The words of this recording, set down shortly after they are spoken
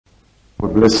We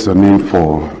bless your name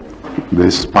for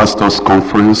this pastors'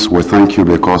 conference. We thank you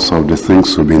because of the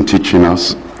things you've been teaching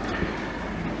us.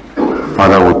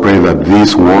 Father, we pray that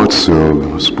these words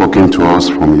you've spoken to us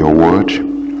from your word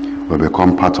will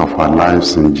become part of our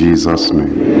lives in Jesus'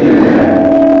 name.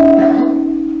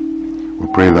 We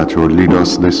pray that you will lead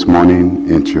us this morning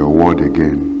into your word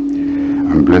again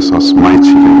and bless us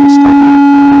mightily.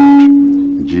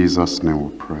 In Jesus' name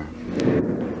we pray.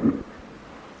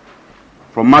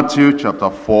 From Matthew chapter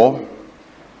 4,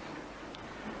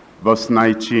 verse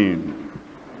 19.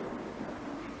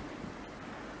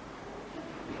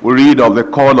 We read of the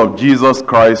call of Jesus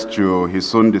Christ to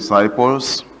his own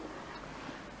disciples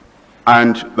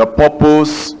and the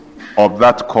purpose of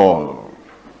that call.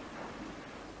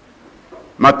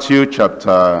 Matthew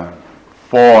chapter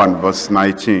 4 and verse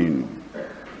 19.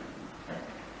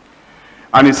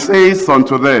 And he says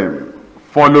unto them,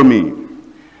 Follow me,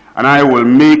 and I will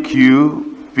make you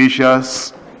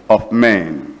fishers of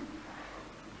men.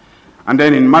 And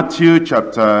then in Matthew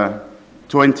chapter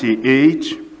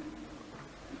 28,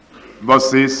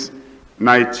 verses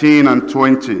 19 and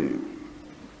 20.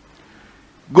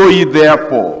 Go ye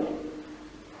therefore,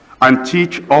 and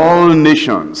teach all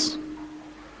nations,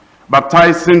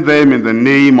 baptizing them in the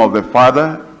name of the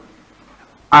Father,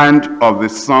 and of the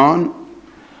Son,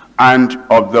 and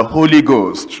of the Holy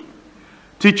Ghost,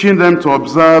 teaching them to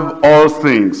observe all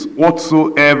things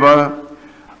whatsoever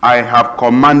I have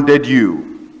commanded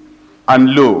you.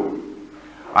 And lo,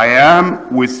 I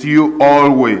am with you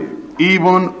always,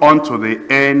 even unto the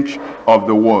end of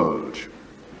the world.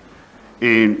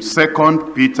 In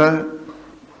 2 Peter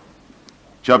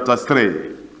chapter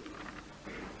 3.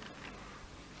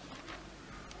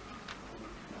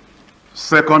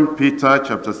 2 Peter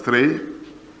chapter 3,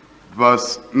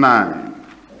 verse 9.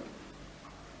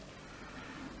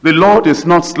 The Lord is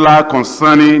not slack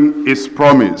concerning his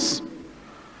promise,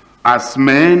 as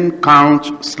men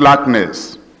count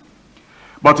slackness,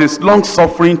 but is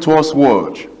long-suffering towards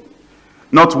word,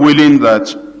 not willing that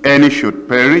any should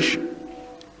perish,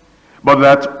 but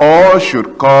that all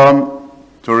should come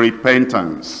to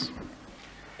repentance.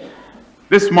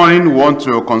 This morning we want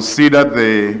to consider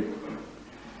the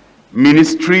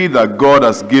ministry that God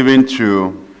has given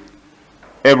to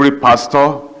every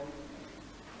pastor,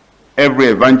 every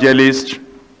evangelist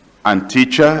and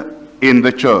teacher in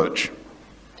the church.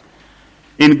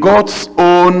 In God's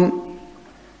own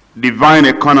divine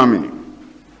economy,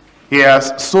 he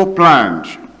has so planned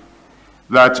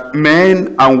that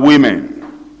men and women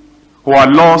who are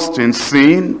lost in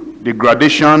sin,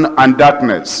 degradation, and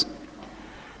darkness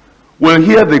will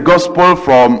hear the gospel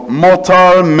from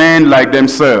mortal men like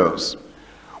themselves,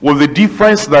 with the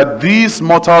difference that these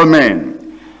mortal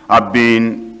men have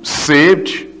been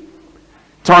saved,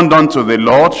 turned unto the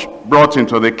Lord, brought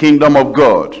into the kingdom of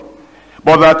God,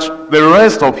 but that the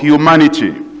rest of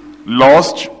humanity,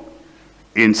 lost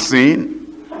in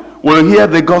sin, will hear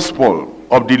the gospel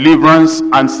of deliverance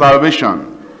and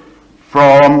salvation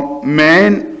from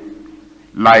men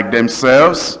like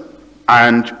themselves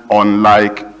and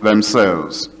unlike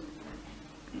themselves.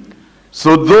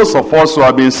 So those of us who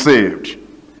have been saved,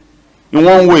 in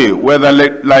one way, whether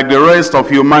like the rest of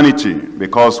humanity,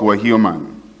 because we're human,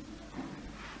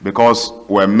 because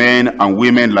we're men and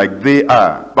women like they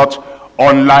are, but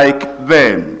unlike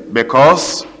them,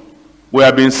 because we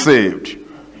have been saved.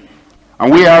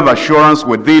 And we have assurance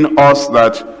within us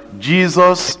that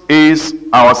Jesus is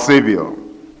our Savior.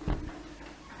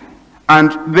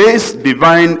 And this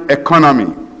divine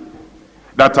economy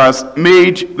that has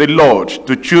made the Lord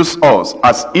to choose us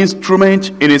as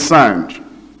instrument in his hand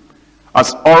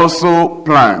has also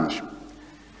planned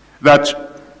that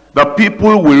the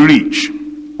people we reach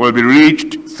will be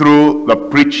reached through the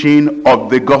preaching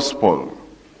of the gospel.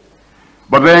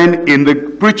 But then in the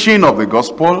preaching of the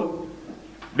gospel,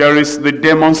 there is the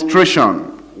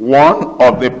demonstration, one,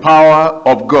 of the power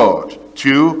of God,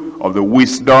 two, of the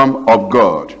wisdom of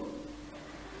God.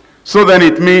 So then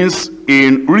it means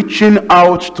in reaching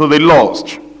out to the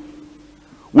lost,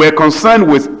 we're concerned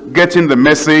with getting the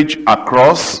message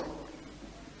across,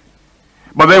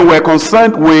 but then we're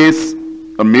concerned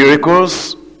with the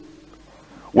miracles,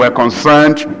 we're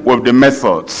concerned with the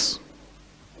methods.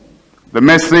 The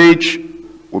message,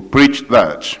 we preach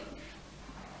that.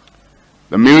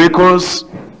 The miracles,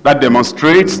 that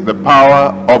demonstrates the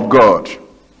power of God.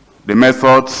 The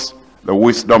methods, the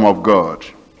wisdom of God.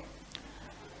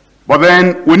 But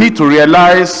then we need to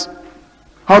realize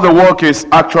how the work is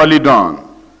actually done,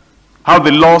 how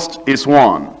the lost is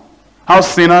won, how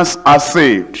sinners are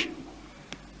saved.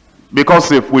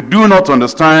 Because if we do not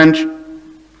understand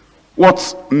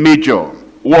what's major,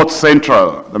 what's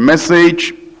central, the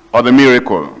message or the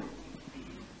miracle?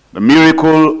 The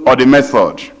miracle or the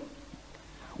method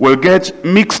will get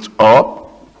mixed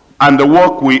up, and the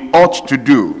work we ought to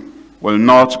do will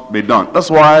not be done. That's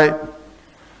why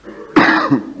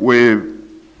we've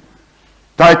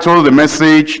titled the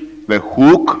message, The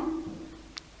Hook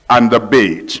and the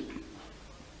Bait.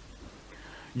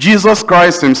 Jesus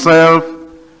Christ himself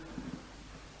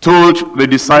told the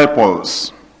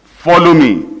disciples, "Follow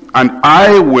me, and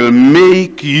I will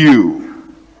make you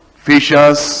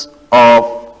fishers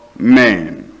of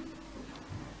men."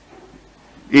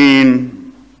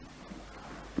 In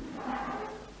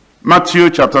Matthew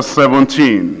chapter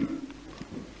 17,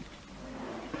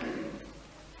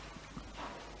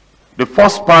 the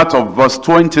first part of verse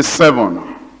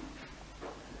 27,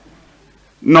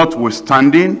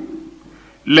 "Notwithstanding,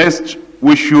 lest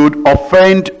we should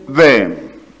offend them,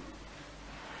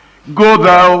 go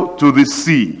thou to the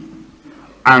sea,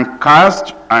 and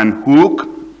cast an hook,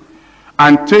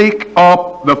 and take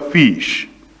up the fish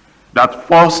that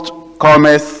first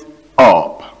cometh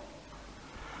up."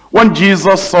 When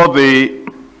Jesus saw the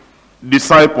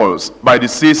disciples by the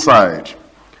seaside,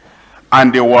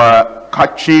 and they were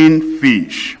catching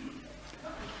fish,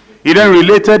 he then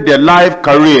related their life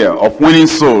career of winning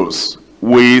souls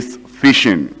with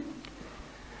fishing.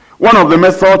 One of the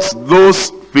methods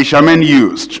those fishermen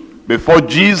used before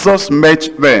Jesus met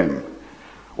them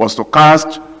was to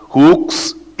cast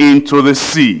hooks into the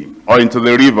sea or into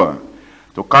the river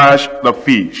to catch the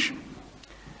fish.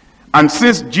 And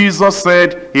since Jesus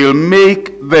said he'll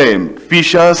make them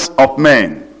fishers of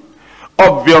men,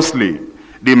 obviously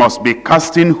they must be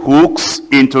casting hooks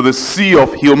into the sea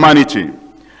of humanity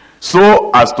so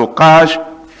as to catch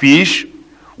fish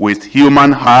with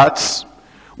human hearts,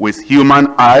 with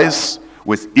human eyes,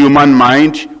 with human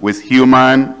mind, with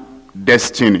human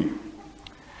destiny.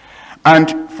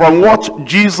 And from what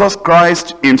Jesus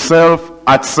Christ himself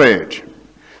had said,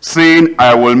 saying,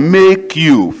 "I will make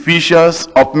you fishers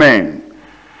of men,"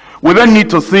 we then need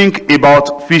to think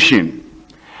about fishing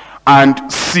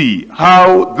and see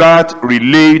how that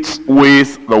relates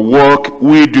with the work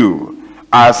we do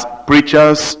as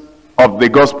preachers of the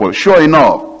gospel. Sure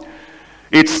enough,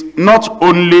 it's not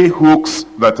only hooks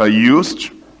that are used,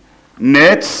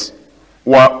 nets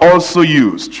were also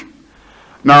used.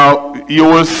 Now, you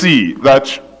will see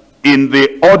that in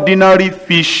the ordinary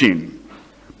fishing,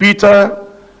 Peter,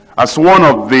 as one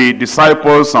of the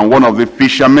disciples and one of the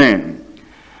fishermen,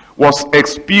 was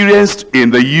experienced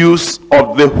in the use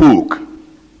of the hook.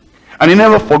 And he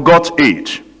never forgot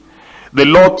it. The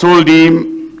Lord told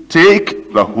him,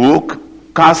 "Take the hook,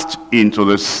 cast into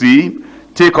the sea,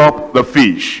 take up the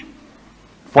fish,"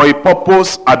 for a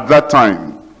purpose at that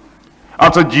time.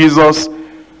 After Jesus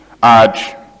had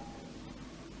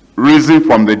risen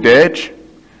from the dead,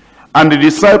 and the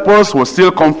disciples were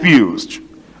still confused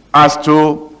as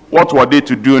to what were they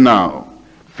to do now.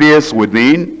 Fears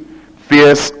within,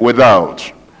 fears without.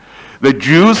 The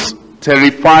Jews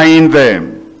terrifying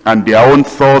them, and their own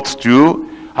thoughts too,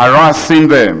 harassing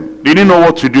them. They didn't know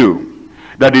what to do.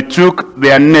 That they took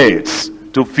their nets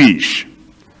to fish.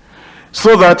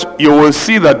 So that you will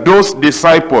see that those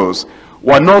disciples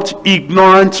were not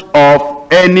ignorant of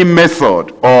any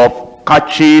method of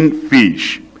catching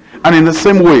fish. And in the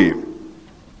same way,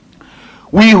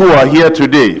 we who are here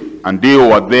today, and they who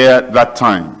were there that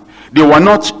time, they were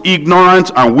not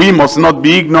ignorant, and we must not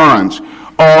be ignorant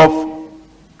of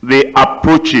the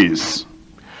approaches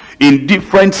in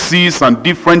different seas and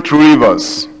different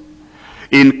rivers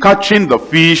in catching the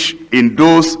fish in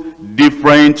those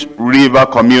different river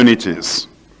communities.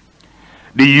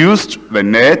 They used the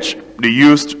net, they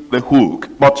used the hook.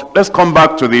 But let's come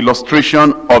back to the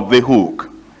illustration of the hook.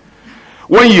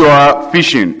 When you are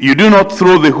fishing, you do not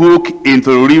throw the hook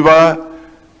into the river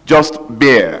just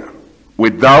bare,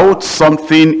 without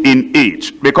something in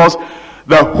it, because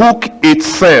the hook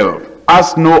itself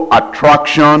has no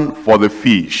attraction for the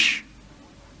fish.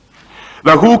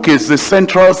 The hook is the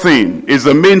central thing, is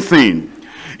the main thing,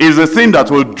 is the thing that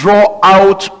will draw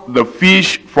out the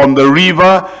fish from the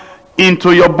river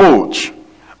into your boat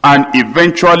and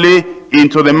eventually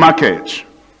into the market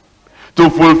to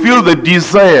fulfill the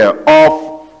desire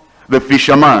of the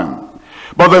fisherman.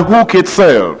 But the hook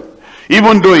itself,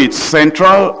 even though it's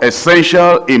central,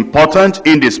 essential, important,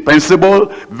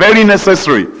 indispensable, very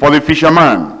necessary for the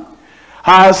fisherman,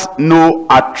 has no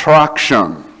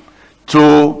attraction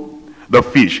to the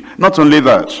fish. Not only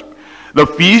that, the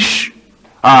fish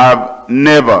have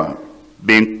never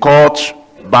been caught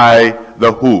by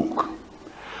the hook.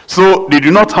 So they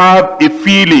do not have a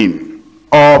feeling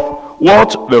of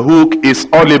what the hook is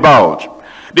all about.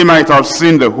 They might have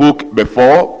seen the hook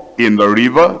before in the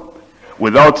river,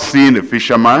 without seeing the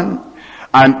fisherman,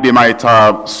 and they might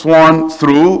have swum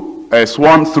through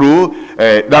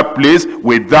that place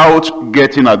without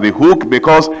getting at the hook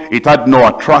because it had no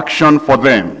attraction for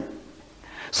them.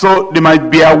 So they might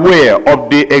be aware of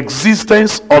the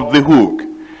existence of the hook,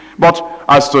 but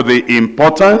as to the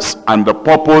importance and the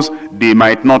purpose, they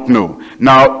might not know.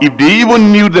 Now, if they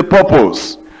even knew the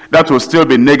purpose, that will still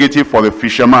be negative for the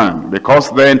fisherman, because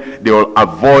then they will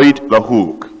avoid the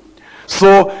hook.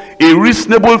 So a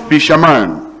reasonable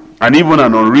fisherman, and even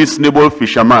an unreasonable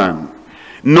fisherman,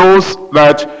 knows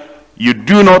that you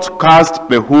do not cast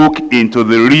the hook into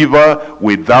the river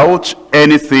without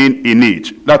anything in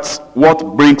it. That's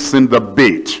what brings in the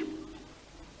bait.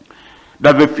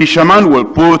 That the fisherman will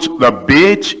put the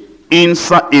bait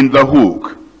inside in the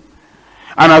hook.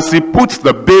 And as he puts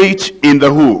the bait in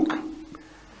the hook,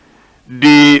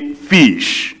 the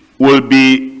fish will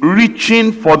be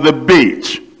reaching for the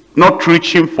bait, not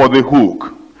reaching for the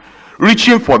hook.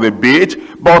 Reaching for the bait,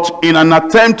 but in an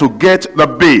attempt to get the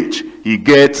bait, he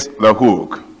gets the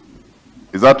hook.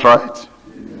 Is that right?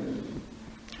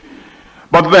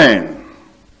 But then,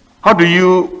 how do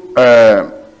you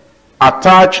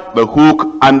attach the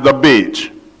hook and the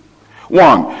bait?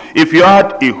 One, if you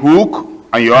had a hook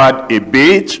and you had a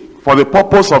bait for the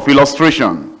purpose of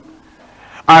illustration,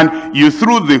 and you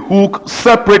threw the hook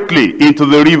separately into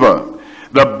the river,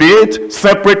 the bait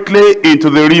separately into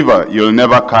the river, you'll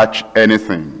never catch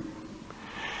anything.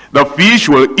 The fish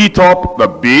will eat up the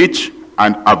bait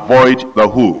and avoid the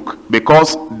hook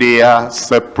because they are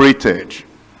separated.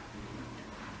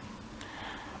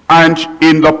 And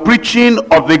in the preaching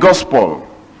of the gospel,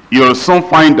 you'll soon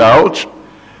find out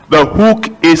the hook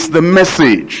is the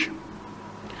message.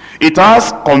 It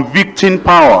has convicting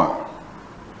power.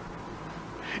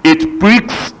 It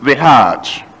pricks the heart.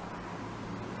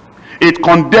 It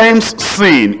condemns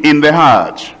sin in the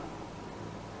heart.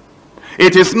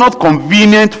 It is not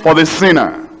convenient for the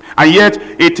sinner, and yet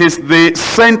it is the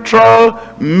central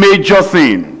major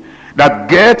thing that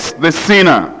gets the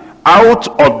sinner out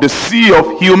of the sea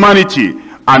of humanity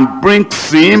and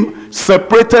brings him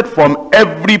separated from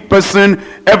every person,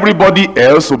 everybody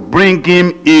else, who bring him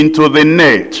into the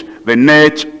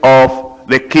net of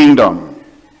the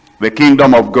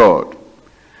kingdom of God.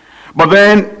 But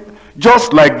then,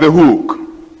 just like the hook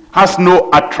has no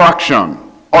attraction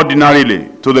ordinarily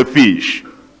to the fish,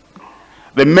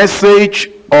 the message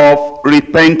of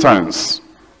repentance,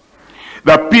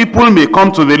 that people may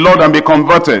come to the Lord and be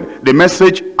converted, the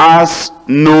message has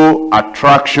no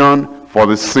attraction for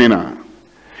the sinner.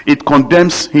 It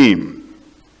condemns him.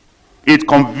 It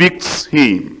convicts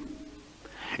him.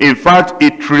 In fact,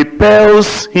 it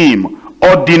repels him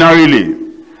ordinarily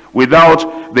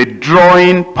without the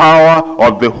drawing power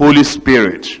of the Holy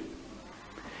Spirit.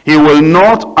 He will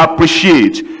not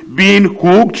appreciate being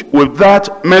hooked with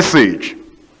that message.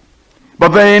 But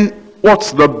then,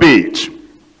 what's the bait?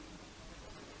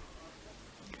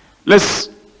 Let's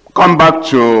come back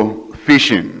to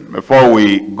fishing before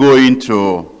we go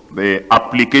into the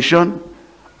application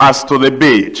as to the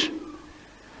bait.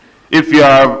 If you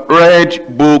have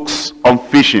read books on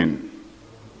fishing,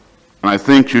 and I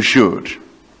think you should,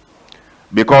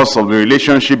 because of the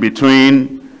relationship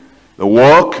between the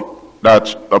work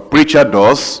that the preacher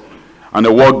does and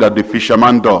the work that the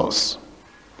fisherman does,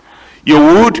 you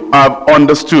would have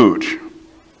understood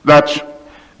that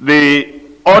the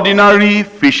ordinary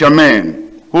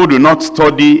fishermen who do not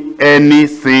study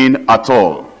anything at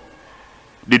all,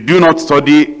 they do not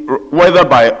study whether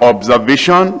by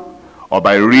observation or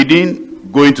by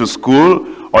reading, going to school,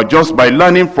 or just by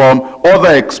learning from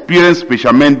other experienced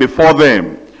fishermen before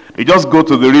them. They just go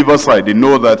to the riverside. They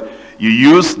know that you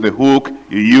use the hook,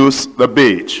 you use the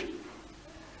bait.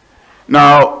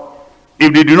 Now,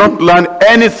 if they do not learn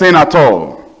anything at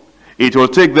all, it will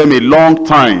take them a long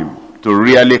time to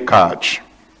really catch.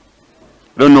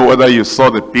 I don't know whether you saw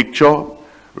the picture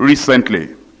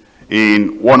recently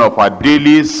in one of our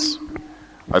dailies.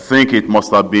 I think it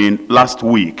must have been last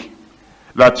week,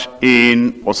 that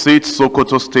in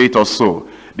Sokoto State or so,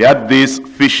 they had this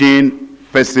fishing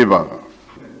festival.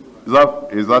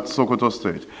 Is that Sokoto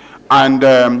State? And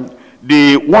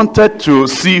they wanted to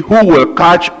see who will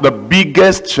catch the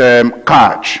biggest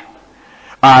catch.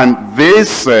 And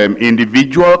this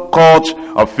individual caught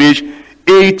a fish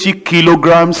 80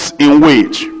 kilograms in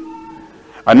weight.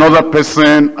 Another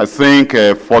person, I think,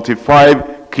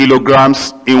 45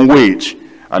 kilograms in weight.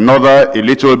 Another a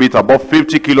little bit above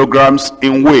 50 kilograms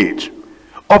in weight.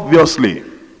 Obviously,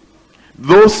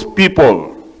 those people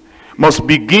must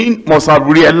have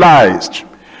realized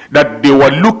that they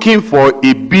were looking for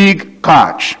a big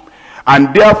catch,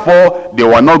 And therefore, they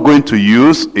were not going to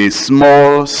use a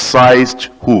small-sized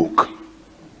hook.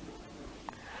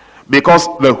 Because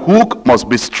the hook must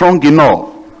be strong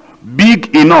enough,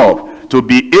 big enough, to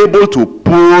be able to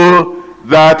pull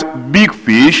that big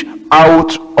fish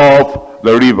out of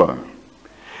the river.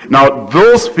 Now,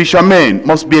 those fishermen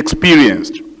must be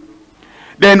experienced.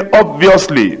 Then,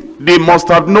 obviously, they must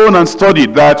have known and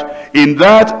studied that in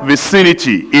that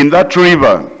vicinity, in that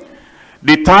river,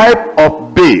 the type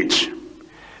of bait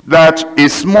that a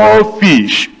small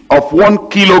fish of 1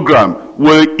 kilogram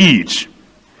will eat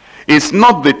is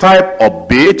not the type of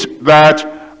bait that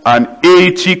an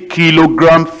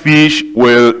 80-kilogram fish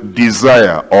will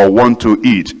desire or want to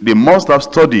eat. They must have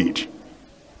studied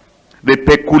the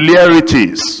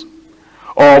peculiarities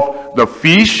of the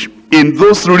fish in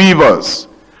those rivers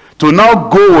to now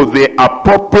go with the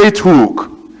appropriate hook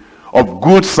of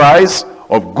good size,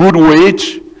 of good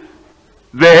weight,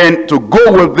 then to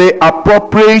go with the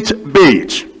appropriate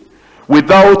bait.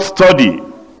 Without study,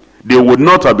 they would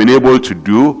not have been able to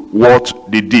do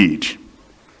what they did.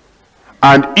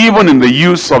 And even in the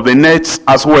use of the nets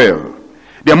as well,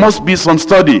 there must be some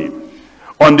study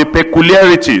on the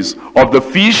peculiarities of the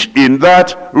fish in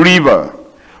that river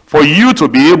for you to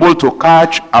be able to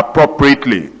catch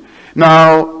appropriately.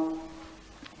 Now,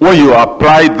 when you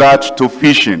apply that to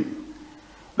fishing,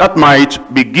 that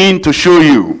might begin to show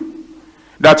you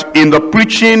that in the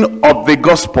preaching of the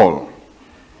gospel,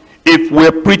 if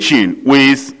we're preaching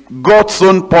with God's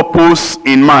own purpose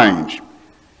in mind,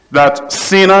 that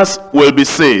sinners will be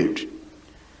saved,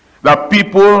 that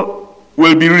people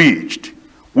will be reached,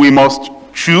 we must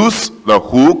choose the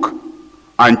hook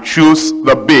and choose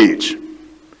the bait.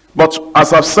 But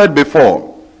as I've said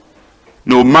before,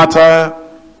 no matter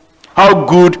how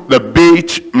good the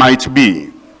bait might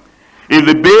be, if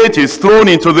the bait is thrown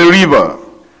into the river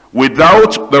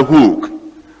without the hook,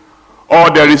 or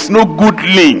there is no good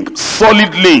link,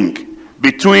 solid link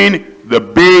between the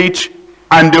bait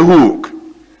and the hook,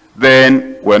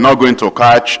 then we're not going to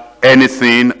catch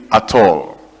anything at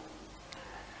all.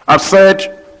 I've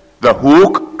said the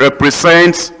hook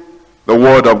represents the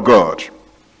word of God,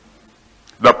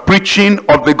 the preaching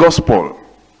of the gospel.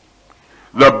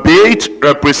 The bait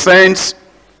represents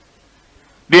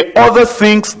the other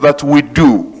things that we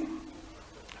do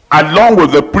along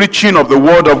with the preaching of the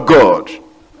word of God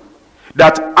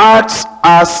that acts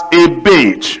as a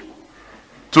bait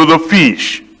to the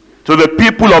fish, to the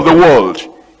people of the world,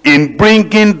 in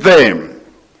bringing them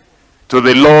to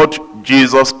the Lord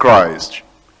Jesus Christ.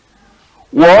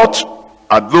 What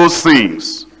are those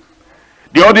things?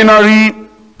 The ordinary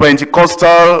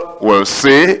Pentecostal will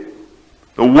say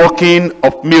the working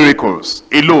of miracles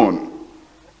alone.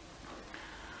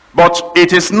 But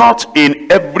it is not in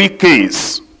every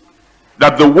case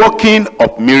that the working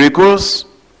of miracles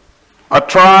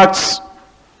attracts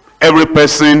every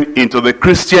person into the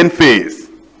Christian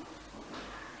faith.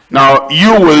 Now,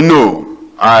 you will know,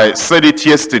 I said it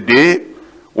yesterday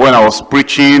when I was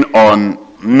preaching on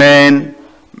men,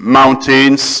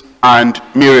 mountains, and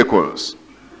miracles,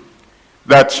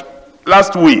 that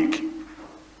last week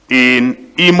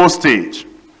in Imo State,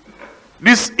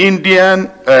 this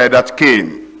Indian that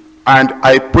came, and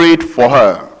I prayed for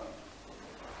her.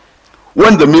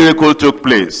 When the miracle took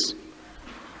place,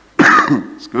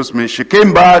 excuse me, she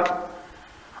came back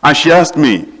and she asked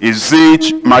me, is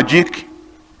it magic?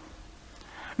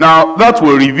 Now, that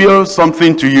will reveal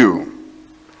something to you.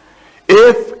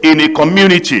 If in a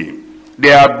community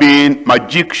there have been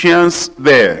magicians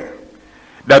there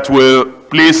that will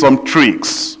play some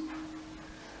tricks,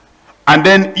 and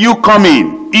then you come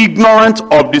in ignorant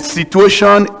of the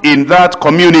situation in that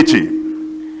community,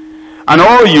 and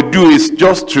all you do is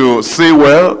just to say,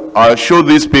 well, I'll show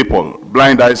these people,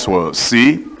 blind eyes will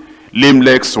see, lame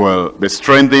legs will be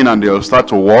strengthened and they'll start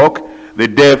to walk, the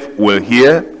deaf will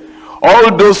hear.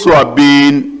 All those who have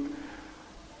been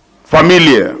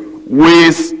familiar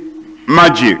with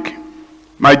magic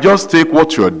might just take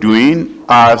what you're doing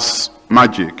as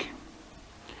magic.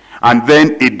 And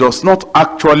then it does not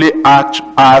actually act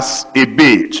as a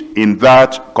bait in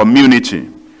that community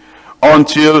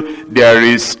until there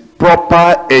is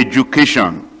proper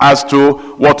education as to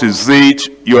what is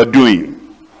it you're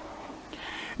doing.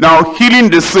 Now, healing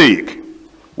the sick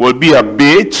will be a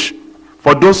bait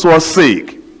for those who are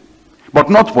sick,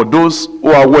 but not for those who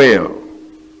are well.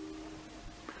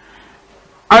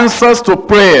 Answers to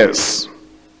prayers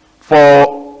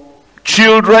for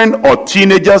children or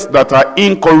teenagers that are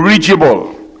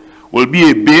incorrigible will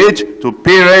be a bait to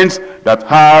parents that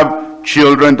have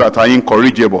children that are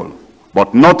incorrigible,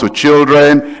 but not to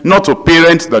children, not to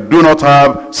parents that do not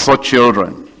have such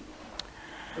children.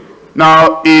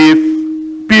 Now, if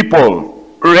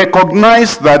people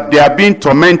recognize that they are being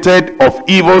tormented of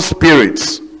evil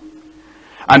spirits,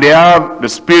 and they have the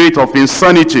spirit of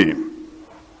insanity,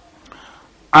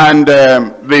 and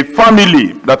the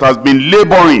family that has been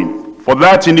laboring for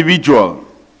that individual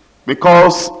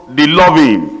because they love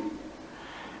him,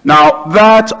 now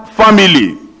that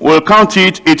family will count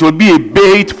it will be a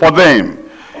bait for them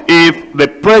if the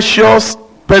precious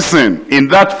person in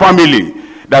that family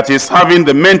that is having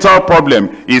the mental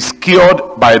problem is cured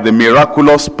by the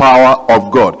miraculous power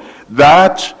of God.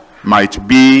 That might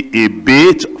be a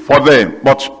bait for them.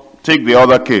 But take the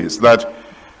other case, that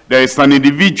there is an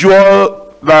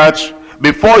individual that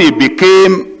before he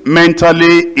became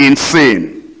mentally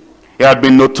insane, he had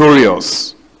been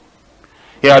notorious.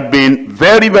 He had been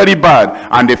very, very bad,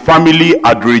 and the family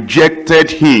had rejected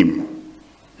him.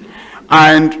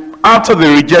 And after the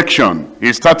rejection,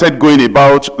 he started going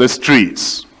about the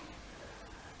streets,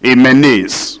 a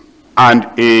menace and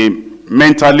a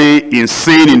mentally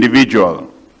insane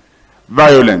individual,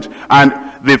 violent. And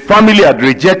the family had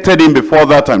rejected him before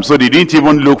that time, so they didn't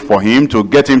even look for him to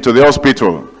get him to the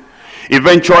hospital.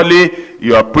 Eventually,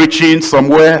 you are preaching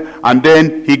somewhere, and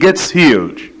then he gets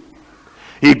healed.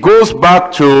 He goes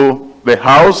back to the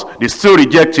house. They still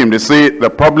reject him. They say the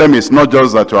problem is not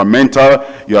just that you are mental,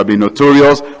 you have been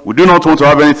notorious. We do not want to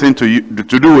have anything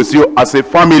to do with you as a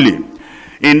family.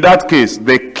 In that case,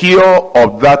 the cure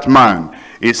of that man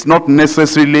is not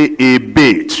necessarily a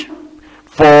bait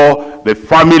for the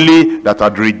family that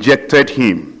had rejected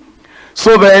him.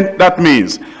 So then that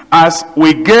means as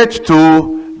we get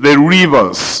to the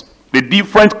rivers, the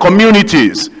different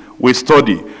communities, we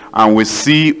study and we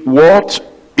see what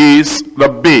is the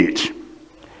bait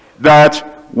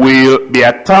that will be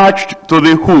attached to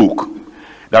the hook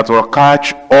that will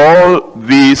catch all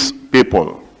these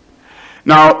people.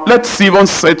 Now, let's even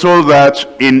settle that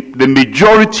in the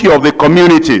majority of the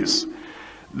communities,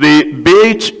 the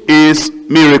bait is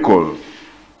miracle.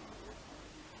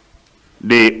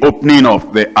 The opening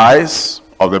of the eyes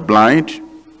of the blind,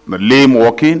 the lame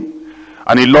walking,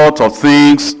 and a lot of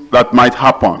things that might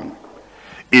happen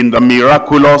in the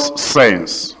miraculous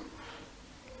sense.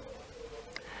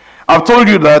 I've told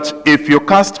you that if you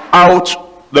cast out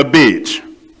the bait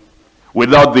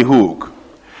without the hook,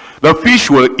 the fish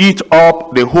will eat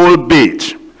up the whole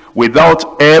bait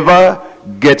without ever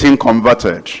getting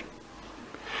converted,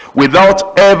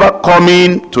 without ever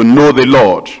coming to know the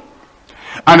Lord.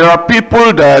 And there are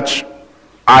people that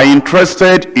are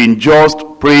interested in just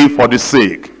praying for the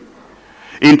sick,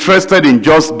 interested in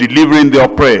just delivering the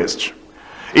oppressed,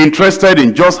 interested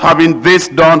in just having this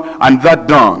done and that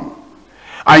done.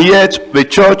 And yet the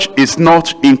church is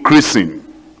not increasing.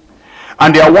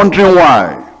 And they are wondering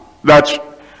why that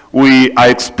we are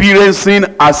experiencing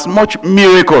as much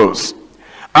miracles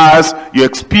as you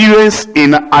experience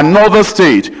in another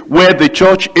state where the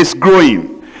church is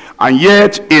growing. And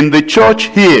yet in the church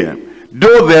here,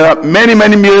 though there are many,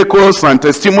 many miracles and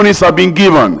testimonies have been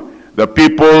given, the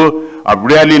people have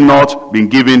really not been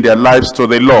giving their lives to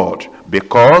the Lord,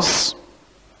 because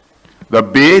the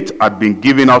bait had been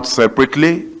given out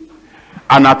separately,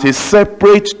 and at a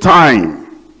separate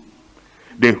time,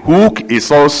 the hook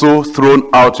is also thrown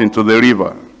out into the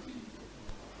river.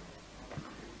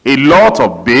 A lot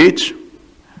of bait,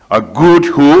 a good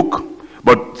hook,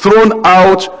 but thrown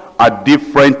out at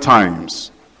different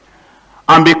times.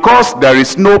 And because there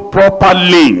is no proper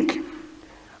link,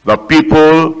 the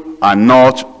people are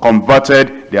not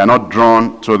converted, they are not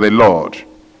drawn to the Lord.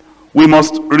 We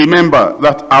must remember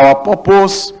that our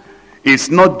purpose is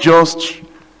not just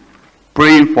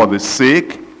praying for the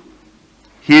sick,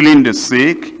 healing the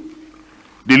sick,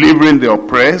 delivering the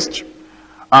oppressed.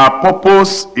 Our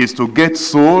purpose is to get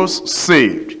souls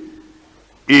saved.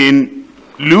 In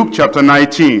Luke chapter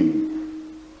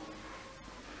 19,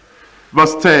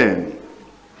 verse 10,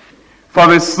 for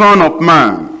the Son of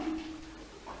Man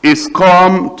is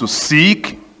come to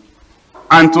seek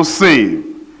and to save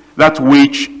that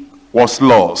which was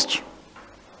lost.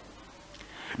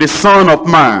 The Son of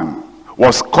Man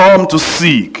was come to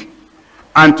seek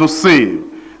and to save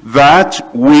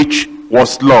that which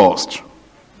was lost.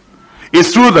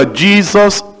 It's true that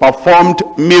Jesus performed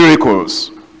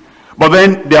miracles, but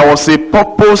then there was a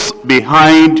purpose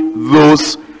behind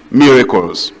those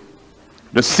miracles.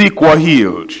 The sick were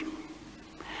healed.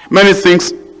 Many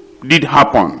things did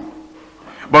happen,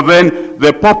 but then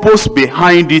the purpose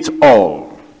behind it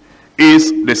all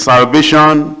is the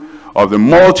salvation of the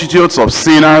multitudes of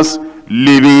sinners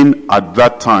living at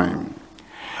that time.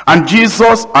 And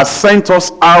Jesus has sent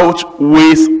us out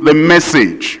with the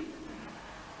message.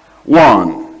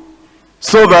 One,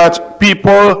 so that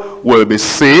people will be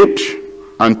saved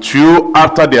And two,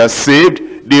 after they are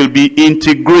saved, they'll be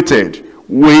integrated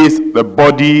with the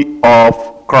body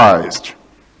of Christ.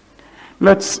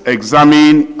 Let's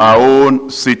examine our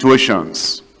own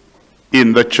situations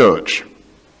in the church.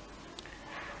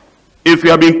 If you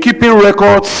have been keeping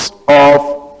records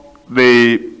of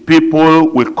the people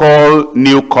we call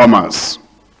newcomers,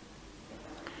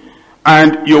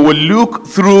 and you will look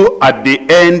through at the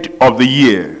end of the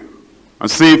year, and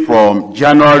see from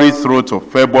January through to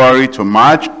February to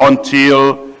March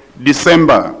until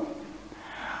December,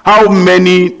 how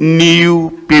many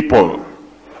new people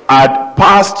had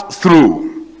passed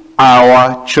through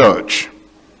our church.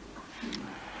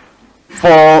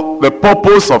 For the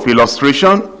purpose of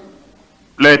illustration,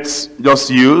 let's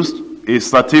just use a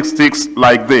statistics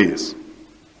like this.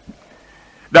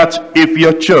 That if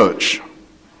your church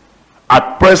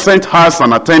at present has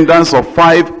an attendance of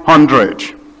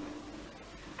 500,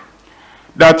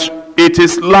 that it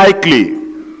is likely,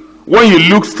 when you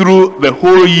look through the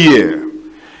whole year,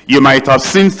 you might have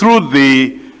seen through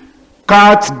the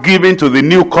cards given to the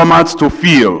newcomers to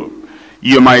fill,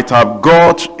 you might have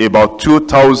got about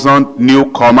 2,000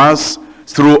 newcomers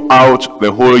throughout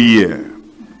the whole year.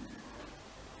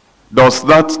 Does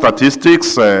that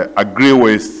statistics agree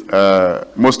with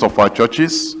most of our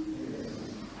churches?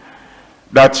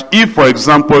 That if, for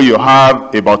example, you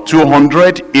have about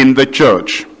 200 in the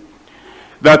church,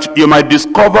 that you might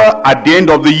discover at the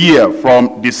end of the year,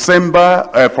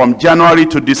 from January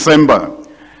to December,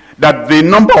 that the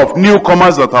number of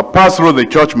newcomers that have passed through the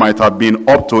church might have been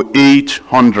up to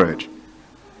 800.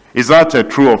 Is that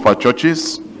true of our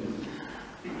churches?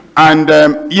 And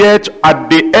yet, at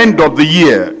the end of the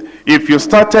year, if you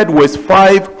started with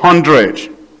 500,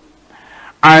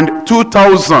 and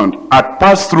 2,000 had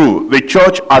passed through the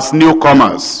church as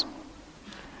newcomers,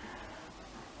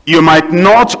 you might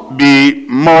not be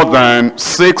more than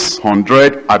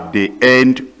 600 at the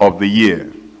end of the year,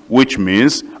 which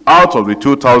means out of the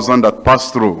 2,000 that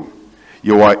passed through,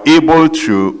 you are able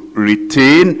to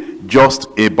retain just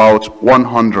about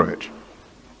 100.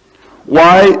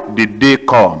 Why did they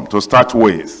come to start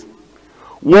with?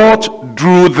 What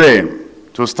drew them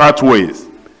to start with?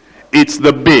 It's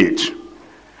the bait.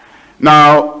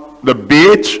 Now, the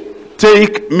bait,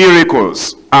 take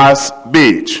miracles as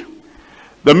bait.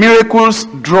 The miracles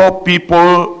draw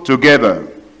people together.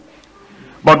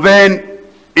 But then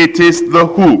it is the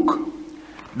hook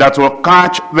that will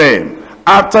catch them.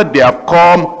 After they have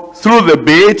come through the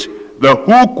bait, the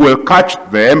hook will catch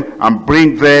them and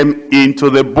bring them into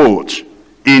the boat,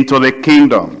 into the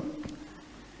kingdom.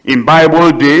 In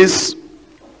Bible days,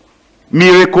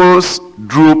 miracles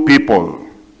drew people.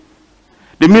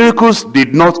 The miracles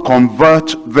did not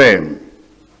convert them.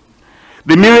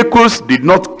 The miracles did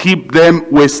not keep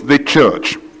them with the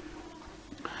church.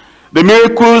 The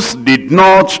miracles did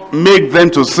not make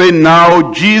them to say,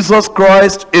 now Jesus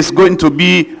Christ is going to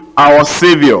be our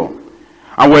Savior,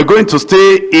 and we're going to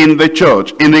stay in the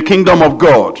church, in the kingdom of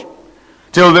God,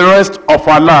 till the rest of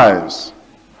our lives.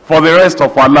 For the rest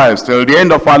of our lives, till the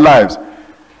end of our lives.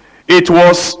 It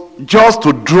was just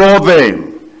to draw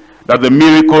them that the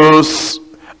miracles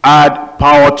had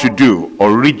power to do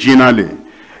originally.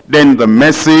 Then the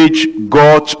message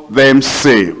got them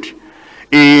saved.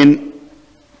 In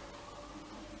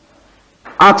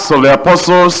Acts of the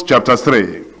Apostles chapter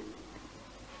 3.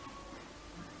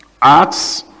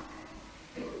 Acts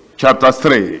chapter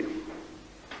 3.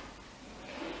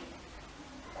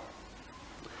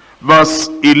 Verse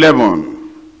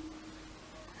 11.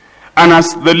 And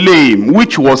as the lame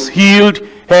which was healed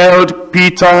held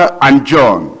Peter and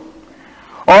John,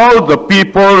 all the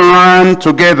people ran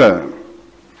together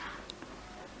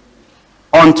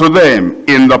unto them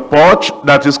in the porch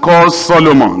that is called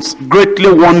Solomon's,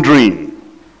 greatly wondering.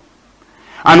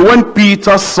 And when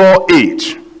Peter saw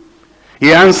it,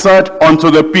 he answered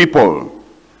unto the people,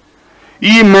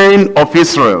 Ye men of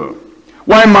Israel,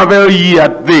 why marvel ye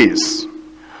at this?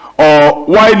 Or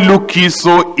why look ye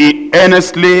so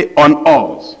earnestly on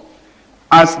us,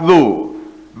 as though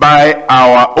by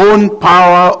our own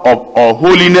power of our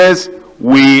holiness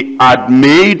we had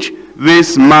made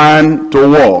this man to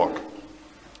walk?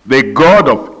 The God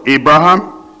of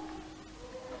Abraham,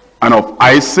 and of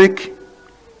Isaac,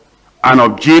 and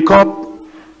of Jacob,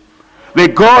 the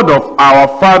God of our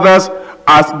fathers,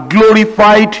 has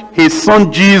glorified his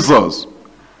son Jesus,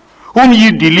 whom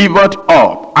ye delivered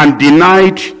up and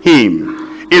denied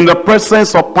him in the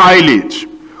presence of Pilate,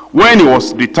 when he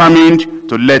was determined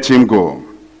to let him go.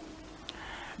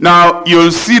 Now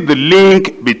you'll see the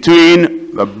link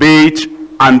between the bait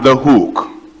and the hook.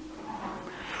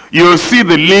 You'll see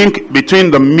the link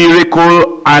between the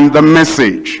miracle and the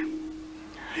message.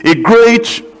 a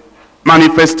great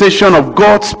manifestation of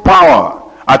God's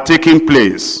power had taken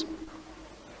place.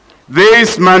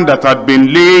 This man that had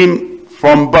been lame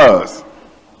from birth,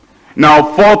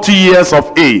 now 40 years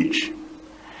of age,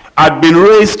 had been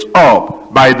raised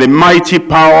up by the mighty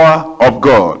power of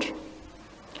God.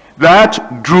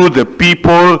 That drew the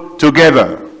people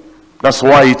together. That's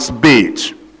why it's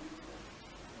bait.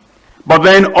 But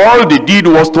then all they did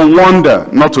was to wonder,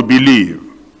 not to believe.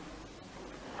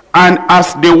 And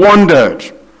as they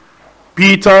wondered,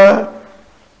 Peter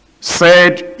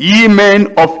said, "Ye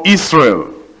men of Israel,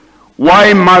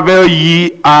 why marvel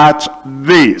ye at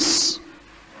this?"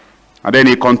 And then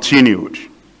he continued.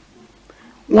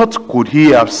 What could he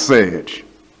have said?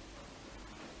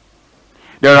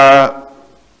 There are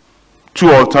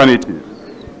two alternatives.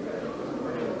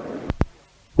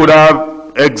 Could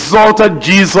have exalted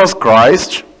Jesus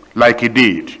Christ like he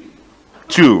did.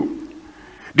 Two,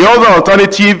 the other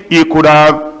alternative, he could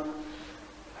have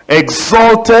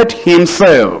exalted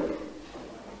himself.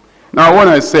 Now when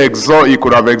I say exalt, he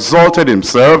could have exalted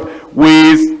himself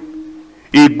with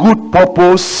a good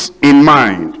purpose in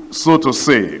mind, so to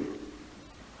say.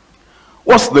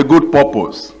 What's the good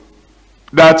purpose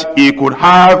that he could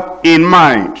have in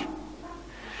mind?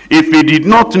 If he did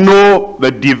not know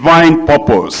the divine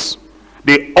purpose,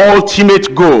 the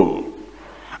ultimate goal,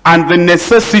 and the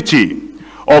necessity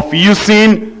of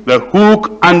using the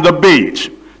hook and the bait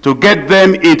to get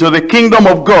them into the kingdom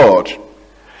of God,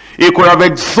 he could have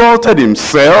exalted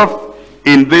himself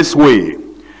in this way,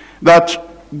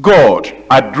 that God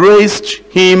had raised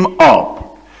him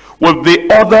up with the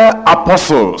other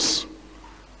apostles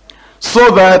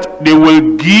so that they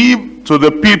will give to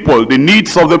the people the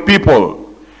needs of the people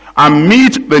and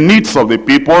meet the needs of the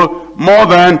people more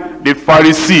than the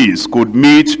Pharisees could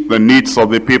meet the needs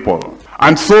of the people.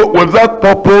 And so with that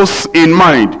purpose in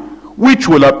mind, which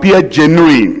will appear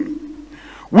genuine,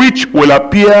 which will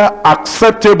appear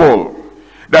acceptable,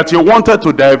 that he wanted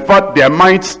to divert their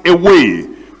minds away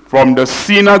from the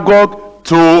synagogue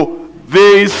to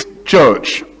this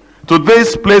church, to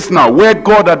this place now where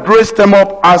God had raised them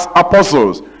up as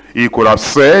apostles, he could have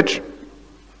said,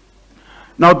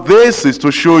 "Now this is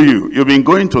to show you, you've been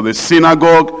going to the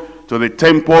synagogue, to the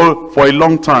temple for a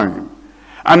long time,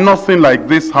 and nothing like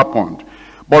this happened.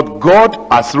 But God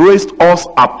has raised us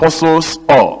apostles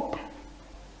up.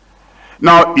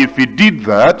 Now if he did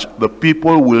that, the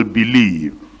people will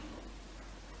believe.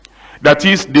 That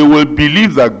is, they will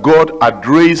believe that God had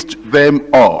raised them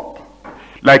up,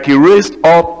 like he raised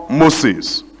up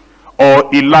Moses or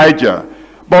Elijah.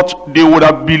 But they would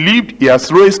have believed he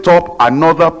has raised up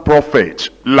another prophet,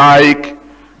 like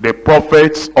the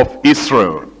prophets of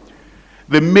Israel.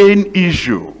 The main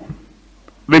issue,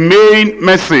 the main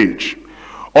message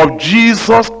of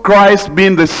Jesus Christ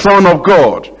being the Son of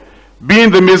God,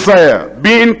 being the Messiah,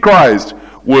 being Christ,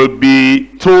 will be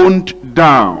toned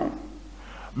down.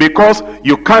 Because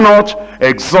you cannot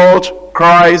exalt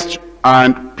Christ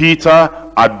and Peter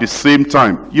at the same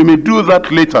time. You may do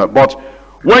that later, but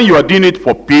when you are doing it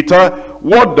for Peter,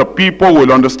 what the people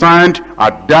will understand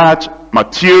at that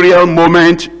material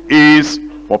moment is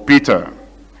for Peter.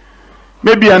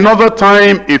 Maybe another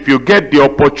time, if you get the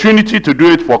opportunity to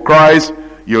do it for Christ,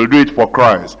 you'll do it for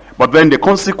Christ. But then the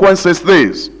consequence is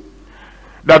this,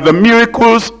 that the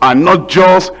miracles are not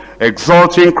just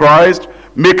exalting Christ,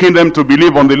 making them to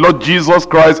believe on the Lord Jesus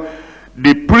Christ.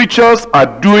 The preachers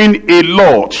are doing a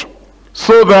lot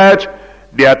so that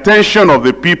the attention of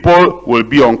the people will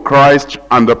be on Christ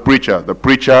and the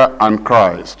preacher and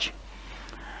Christ.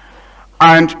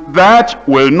 And that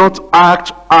will not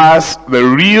act as the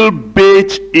real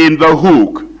bait in the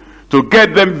hook to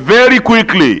get them very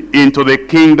quickly into the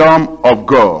kingdom of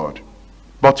God.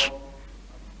 But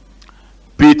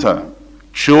Peter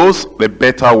chose the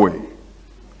better way.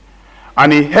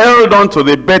 And he held on to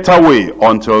the better way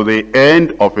until the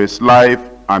end of his life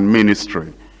and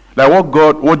ministry. Like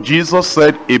what Jesus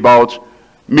said about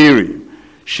Mary.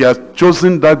 She has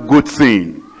chosen that good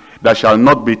thing that shall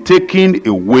not be taken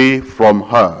away from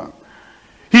her.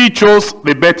 He chose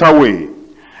the better way.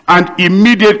 And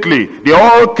immediately they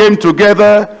all came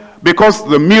together because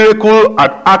the miracle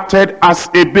had acted as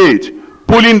a bait,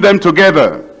 pulling them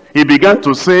together. He began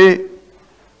to say,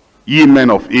 "Ye men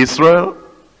of Israel,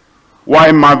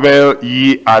 why marvel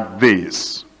ye at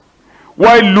this?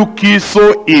 Why look ye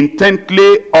so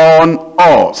intently on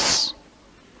us?"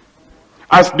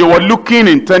 As they were looking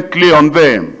intently on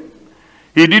them,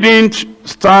 he didn't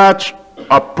start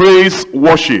a praise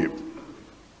worship.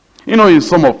 You know, in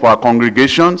some of our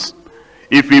congregations,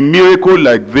 if a miracle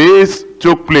like this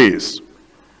took place,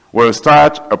 we'll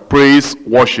start a praise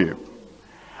worship.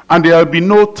 And there'll be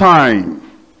no time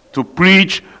to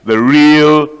preach the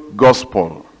real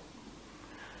gospel.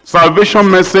 Salvation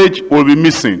message will be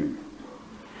missing,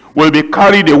 will be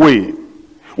carried away.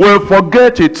 We'll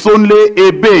forget it's only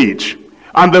a bait,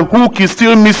 and the hook is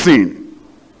still missing.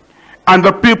 And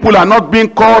the people are not being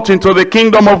caught into the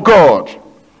kingdom of God.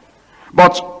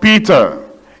 But Peter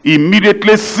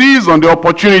immediately seized on the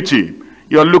opportunity.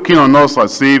 You're looking on us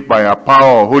as if by our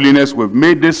power or holiness we've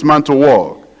made this man to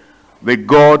walk. The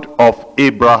God of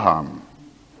Abraham,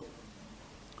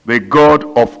 the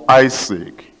God of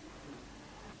Isaac,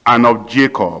 and of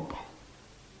Jacob,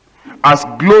 has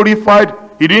glorified,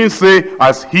 he didn't say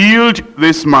has healed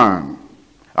this man,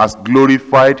 has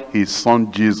glorified his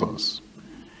son Jesus.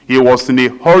 He was in a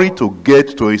hurry to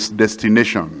get to his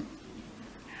destination,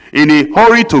 in a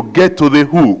hurry to get to the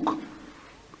hook,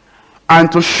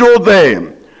 and to show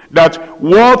them that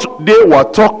what they were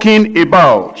talking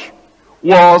about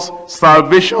was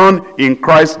salvation in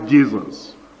Christ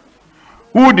Jesus.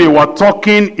 Who they were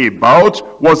talking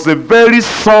about was the very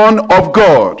Son of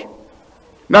God.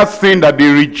 That thing that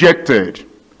they rejected,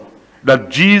 that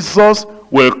Jesus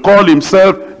will call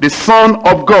himself the Son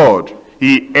of God.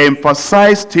 He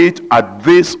emphasized it at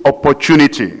this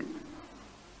opportunity.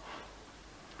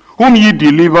 Whom ye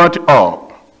delivered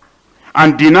up,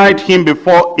 and denied him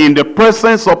before in the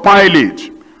presence of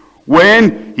Pilate,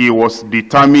 when he was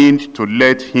determined to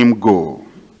let him go.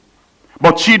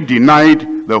 But she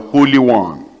denied the Holy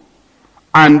One,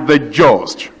 and the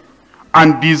just,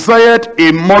 and desired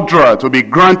a murderer to be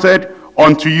granted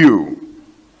unto you,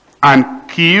 and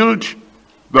killed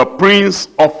the Prince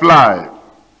of Life,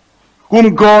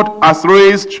 whom God has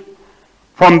raised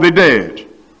from the dead,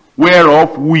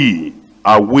 whereof we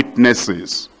are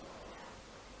witnesses.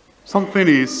 Something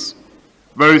is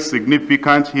very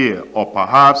significant here, or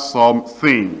perhaps some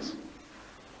things.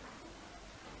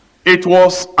 It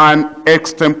was an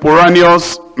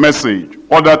extemporaneous message.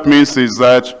 What that means is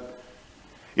that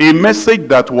a message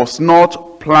that was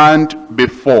not planned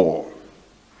before.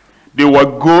 They were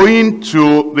going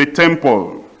to the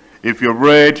temple. If you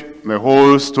read the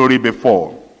whole story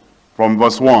before, from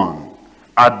verse 1,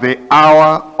 at the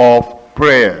hour of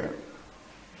prayer.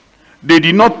 They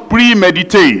did not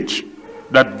premeditate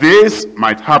that this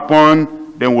might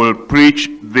happen, then we'll preach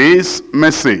this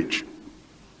message.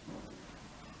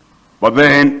 But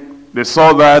then they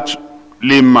saw that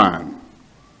lame man,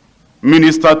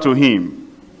 ministered to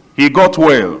him. He got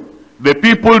well. The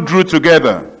people drew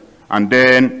together, and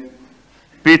then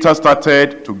Peter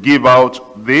started to give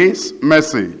out this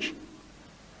message.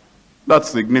 That's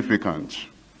significant.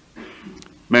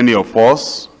 Many of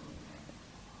us,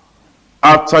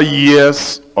 after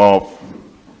years of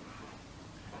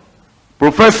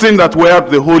professing that we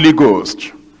have the Holy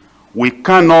Ghost, we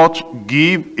cannot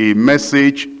give a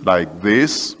message like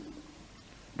this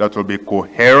that will be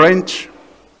coherent,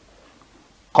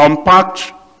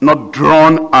 compact, not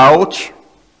drawn out,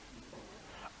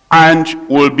 and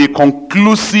will be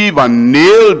conclusive and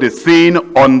nail the thing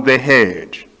on the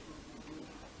head.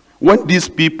 When these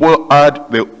people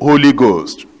had the Holy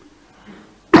Ghost,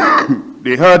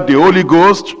 they had the Holy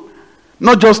Ghost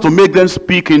not just to make them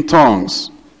speak in tongues,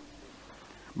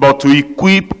 but to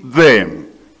equip them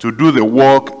to do the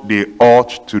work they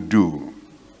ought to do.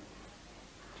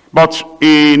 But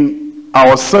in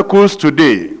our circles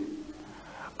today,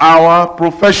 our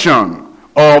profession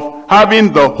of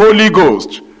having the Holy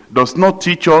Ghost does not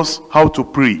teach us how to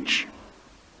preach,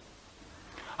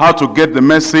 how to get the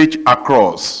message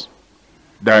across.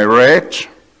 Direct,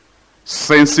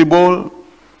 sensible,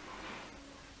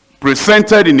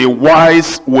 presented in a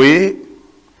wise way,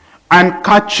 and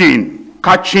catching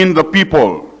the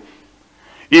people.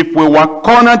 If we were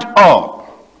cornered up,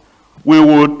 we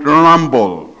would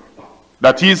ramble.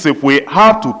 That is, if we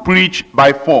have to preach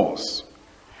by force,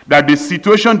 that the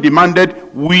situation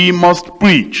demanded we must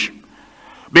preach.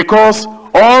 Because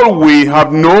all we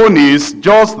have known is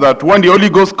just that when the Holy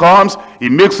Ghost comes, he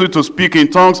makes you to speak in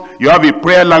tongues, you have a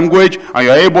prayer language, and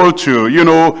you're able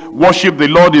to, worship the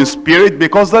Lord in spirit,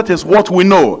 because that is what we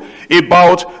know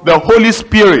about the Holy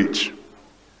Spirit.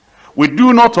 We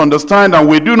do not understand and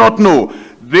we do not know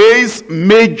this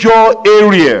major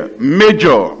area,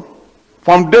 major,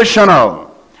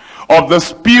 foundational, of the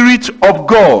Spirit of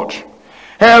God,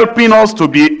 helping us to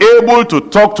be able to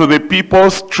talk to the people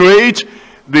straight,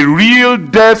 the real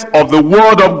depth of the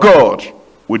Word of God.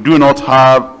 We do not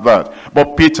have that.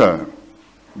 But Peter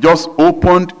just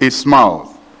opened his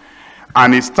mouth,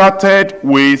 and he started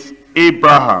with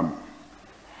Abraham.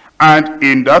 And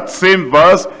in that same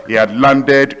verse, he had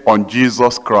landed on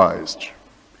Jesus Christ.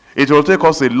 It will take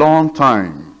us a long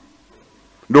time,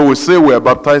 though we say we are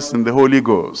baptized in the Holy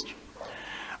Ghost,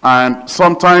 And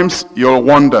sometimes you'll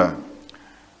wonder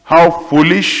how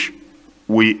foolish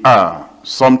we are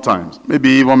sometimes, maybe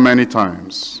even many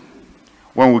times,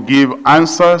 when we give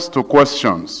answers to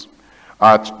questions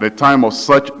at the time of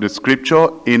search the scripture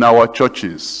in our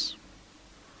churches.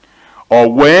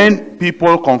 Or when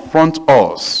people confront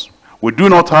us, we do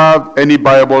not have any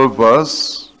Bible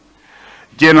verse.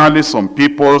 Generally, some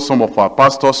people, some of our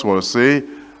pastors will say,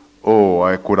 oh,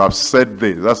 I could have said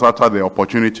this. That's after the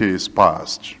opportunity is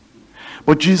past.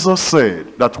 But Jesus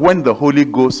said that when the Holy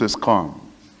Ghost is come,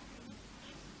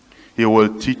 he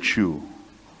will teach you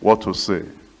what to say.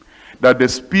 That the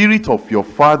Spirit of your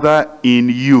Father in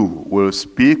you will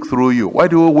speak through you. Why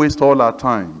do we waste all our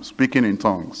time speaking in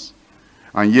tongues?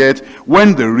 And yet,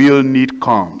 when the real need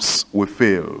comes, we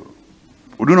fail.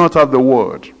 We do not have the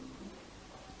word.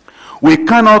 We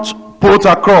cannot put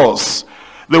across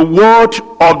the word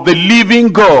of the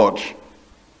living God.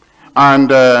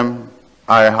 And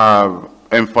I have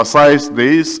emphasized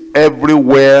this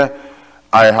everywhere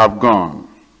I have gone.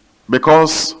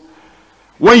 Because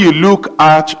when you look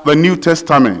at the New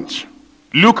Testament,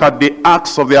 look at the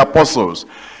Acts of the Apostles,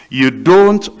 you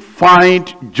don't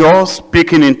find just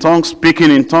speaking in tongues,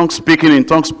 speaking in tongues, speaking in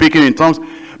tongues, speaking in tongues,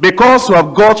 because you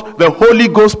have got the Holy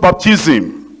Ghost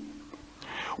baptism.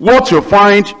 What you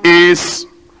find is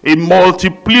a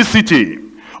multiplicity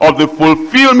of the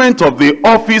fulfillment of the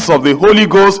office of the Holy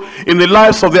Ghost in the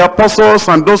lives of the apostles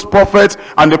and those prophets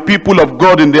and the people of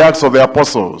God in the Acts of the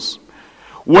Apostles.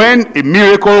 When a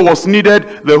miracle was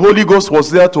needed, the Holy Ghost was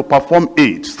there to perform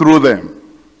it through them.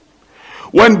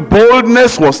 When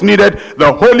boldness was needed,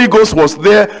 the Holy Ghost was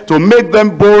there to make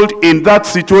them bold in that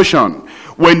situation.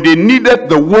 When they needed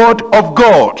the word of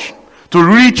God to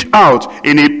reach out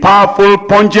in a powerful,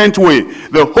 pungent way,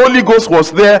 the Holy Ghost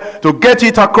was there to get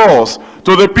it across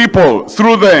to the people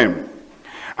through them.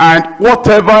 And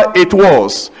whatever it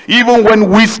was, even when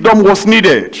wisdom was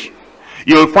needed,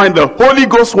 you'll find the Holy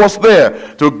Ghost was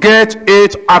there to get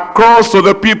it across to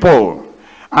the people.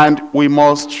 And we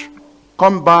must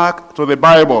come back to the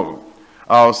Bible.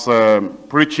 I was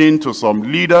preaching to some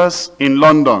leaders in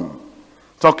London,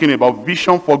 talking about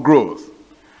vision for growth.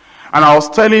 And I was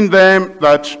telling them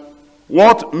that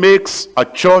what makes a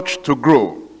church to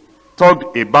grow,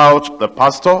 talked about the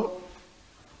pastor,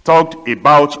 talked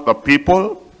about the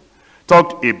people,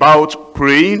 talked about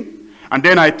praying, and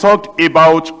then I talked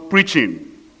about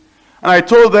preaching. And I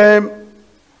told them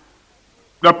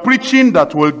the preaching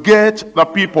that will get the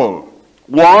people,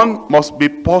 one, must be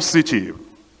positive.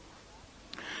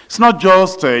 It's not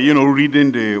just,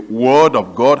 reading the word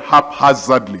of God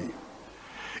haphazardly.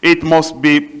 It must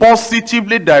be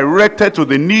positively directed to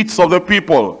the needs of the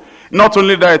people. Not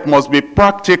only that, it must be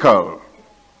practical.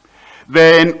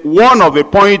 Then one of the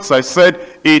points I said,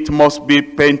 it must be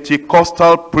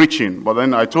Pentecostal preaching. But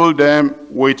then I told them,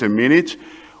 wait a minute.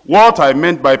 What I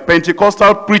meant by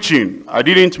Pentecostal preaching, I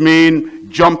didn't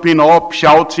mean jumping up,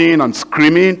 shouting and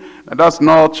screaming. That's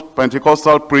not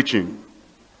Pentecostal preaching.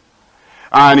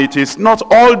 And it is not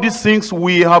all these things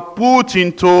we have put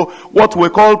into what we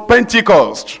call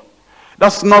Pentecost.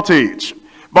 That's not it.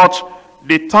 But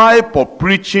the type of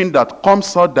preaching that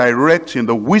comes out direct in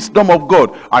the wisdom of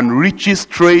God and reaches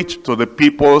straight to the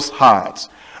people's hearts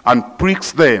and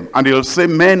pricks them. And they'll say,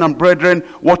 men and brethren,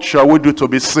 what shall we do to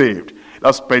be saved?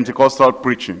 That's Pentecostal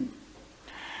preaching.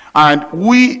 And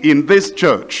we in this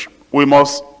church, we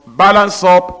must balance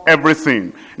up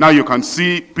everything. Now you can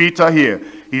see Peter here.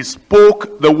 He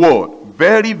spoke the word,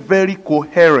 very, very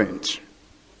coherent,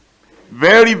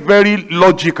 very, very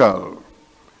logical.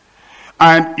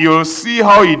 And you'll see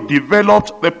how he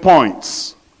developed the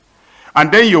points.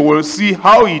 And then you will see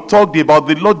how he talked about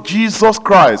the Lord Jesus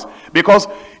Christ. Because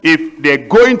if they're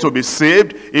going to be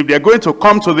saved, if they're going to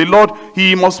come to the Lord,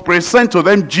 he must present to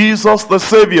them Jesus the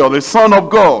Savior, the Son of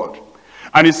God.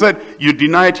 And he said, you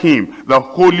denied him, the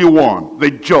Holy One,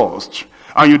 the just.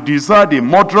 And you desired a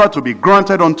murderer to be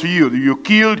granted unto you. You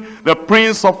killed the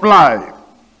Prince of Life.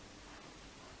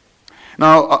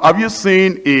 Now, have you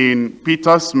seen in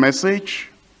Peter's message?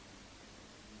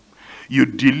 You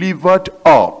delivered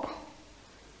up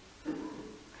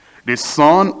the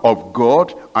Son of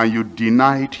God and you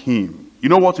denied him. You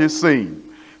know what he's saying?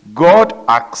 God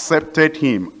accepted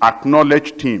him,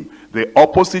 acknowledged him. The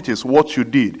opposite is what you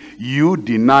did. You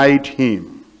denied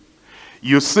him.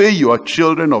 You say you are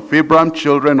children of Abraham,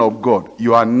 children of God.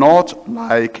 You are not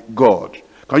like God.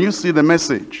 Can you see the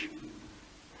message?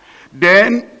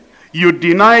 Then you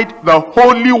denied the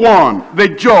Holy One, the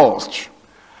just.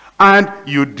 And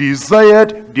you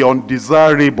desired the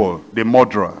undesirable, the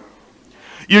murderer.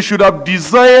 You should have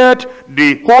desired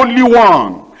the Holy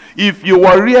One. If you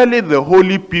were really the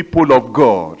holy people of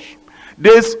God,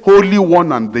 this Holy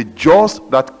One and the just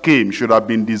that came should have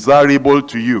been desirable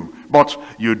to you. But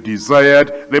you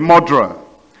desired the murderer.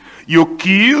 You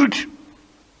killed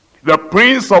the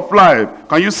Prince of Life.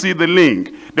 Can you see the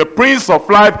link? The Prince of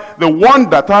Life, the one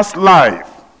that has life.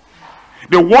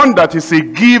 The one that is a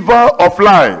giver of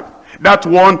life. That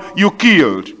one you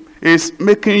killed. Is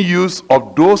making use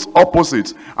of those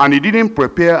opposites. And he didn't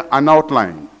prepare an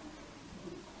outline.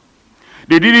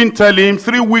 They didn't tell him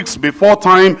 3 weeks before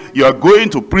time, you are going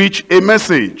to preach a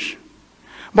message.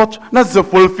 But that's the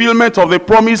fulfillment of the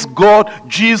promise God,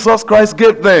 Jesus Christ,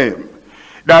 gave them.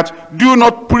 That do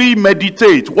not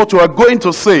premeditate what you are going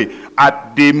to say.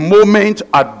 At the moment,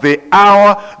 at the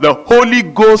hour, the Holy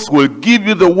Ghost will give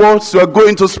you the words you are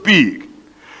going to speak.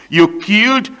 You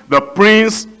killed the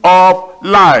Prince of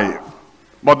Life.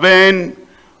 But then,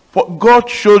 God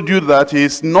showed you that he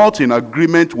is not in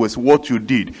agreement with what you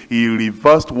did. He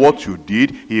reversed what you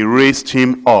did. He raised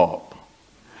him up.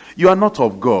 You are not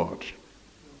of God.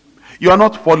 You are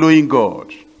not following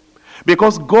God.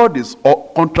 Because God is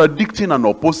contradicting and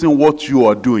opposing what you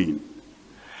are doing.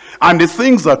 And the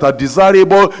things that are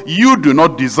desirable, you do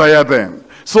not desire them.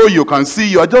 So you can see,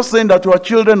 you are just saying that you are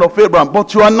children of Abraham,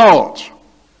 but you are not.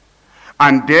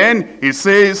 And then he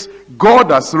says, God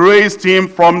has raised him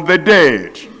from the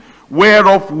dead,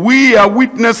 whereof we are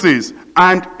witnesses,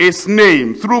 and his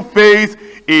name, through faith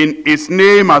in his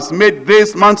name, has made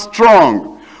this man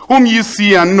strong, whom ye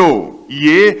see and know.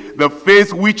 Yea, the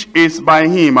faith which is by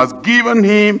him has given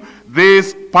him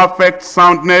this perfect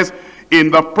soundness in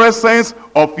the presence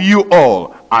of you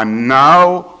all. And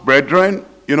now, brethren,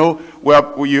 you know,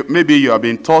 maybe you have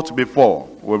been taught before,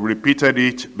 we've repeated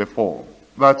it before,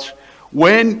 that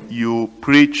when you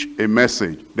preach a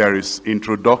message, there is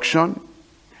introduction,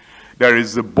 there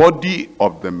is the body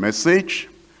of the message,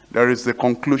 there is the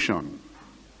conclusion.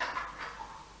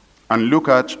 And look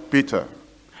at Peter.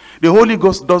 The Holy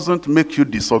Ghost doesn't make you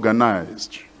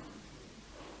disorganized.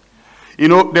 You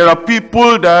know, there are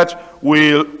people that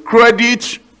will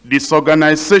credit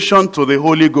disorganization to the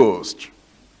Holy Ghost.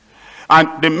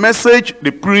 And the message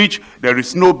they preach, there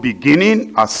is no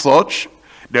beginning as such.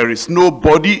 There is no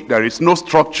body, there is no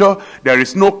structure, there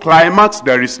is no climax,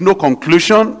 there is no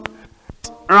conclusion.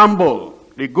 Ramble.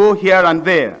 They go here and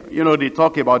there. You know, they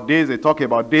talk about this, they talk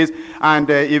about this. And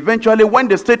eventually when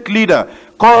the state leader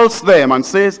calls them and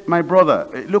says, my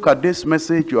brother, look at this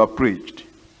message you have preached.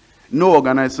 No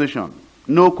organization,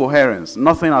 no coherence,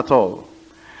 nothing at all.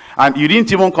 And you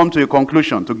didn't even come to a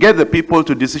conclusion to get the people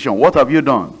to decision. What have you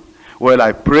done? Well,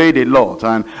 I prayed a lot,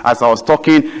 and as I was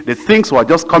talking, the things were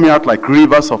just coming out like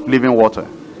rivers of living water.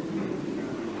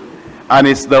 And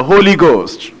it's the Holy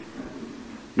Ghost.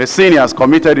 The sin he has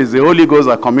committed is the Holy Ghost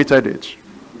that committed it.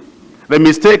 The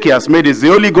mistake he has made is the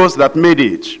Holy Ghost that made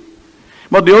it.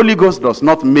 But the Holy Ghost does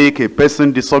not make a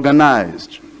person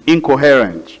disorganized,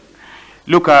 incoherent.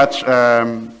 Look at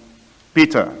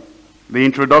Peter. The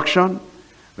introduction,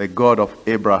 the God of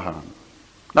Abraham.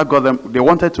 That got them, they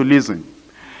wanted to listen.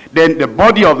 Then the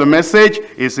body of the message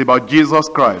is about Jesus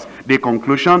Christ. The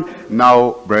conclusion,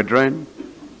 now, brethren,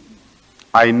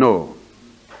 I know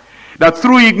that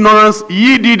through ignorance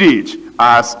ye did it,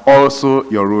 as also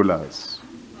your rulers.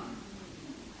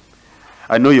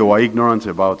 I know you were ignorant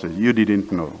about it. You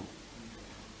didn't know.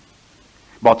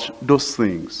 But those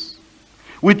things,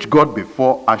 which God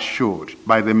before assured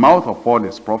by the mouth of all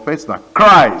his prophets that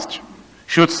Christ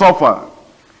should suffer,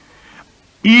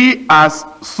 he has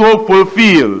so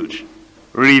fulfilled.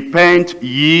 Repent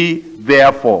ye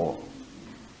therefore.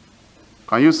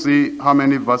 Can you see how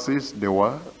many verses there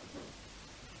were?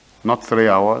 Not 3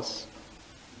 hours.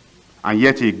 And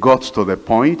yet he got to the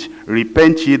point.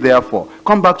 Repent ye therefore.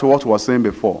 Come back to what we were saying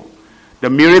before. The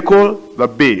miracle, the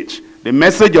bait. The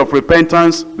message of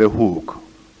repentance, the hook.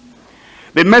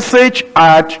 The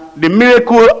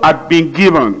miracle had been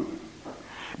given.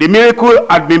 The miracle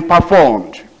had been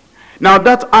performed. Now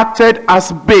that acted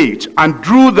as bait and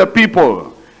drew the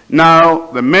people.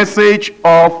 Now the message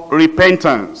of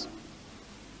repentance.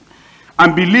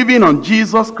 And believing on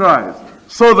Jesus Christ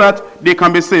so that they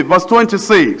can be saved. Verse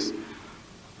 26.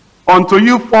 Unto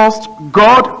you first,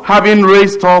 God having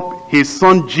raised up his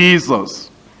son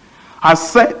Jesus, has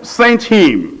sent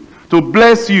him to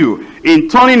bless you in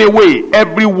turning away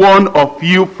every one of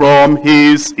you from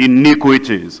his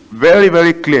iniquities. Very,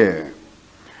 very clear.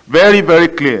 Very, very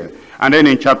clear. And then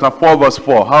in chapter 4 verse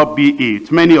 4,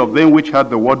 howbeit many of them which had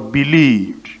the word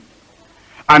believed.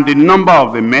 And the number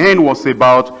of the men was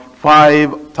about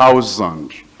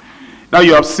 5,000. Now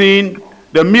you have seen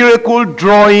the miracle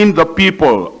drawing the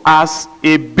people as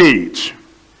a bait.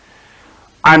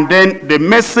 and then the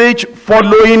message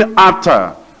following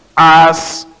after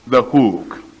as the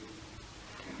hook.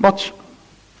 But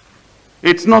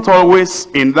it's not always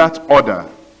in that order,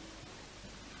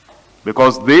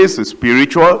 because this is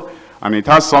spiritual and it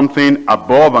has something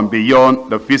above and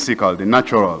beyond the physical, the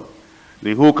natural.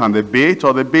 The hook and the bait,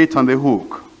 or the bait and the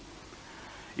hook.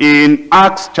 In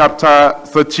Acts chapter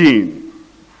 13.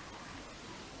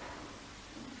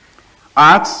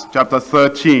 Acts chapter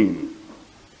 13.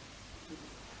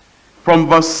 From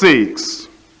verse 6.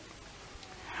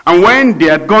 And when they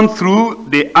had gone through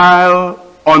the isle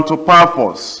unto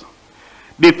Paphos,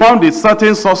 they found a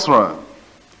certain sorcerer,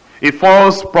 a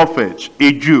false prophet,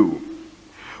 a Jew,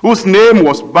 whose name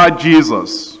was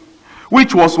Bar-Jesus,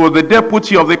 which was with the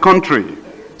deputy of the country,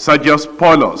 Sergius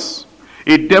Paulus,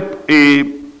 a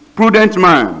prudent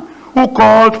man, who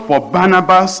called for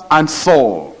Barnabas and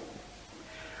Saul,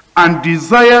 and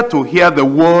desired to hear the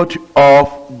word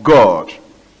of God.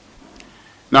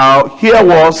 Now, here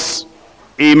was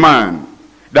a man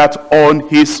that on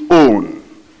his own,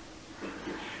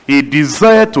 he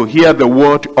desired to hear the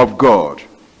word of God.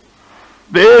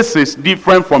 This is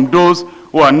different from those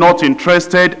who are not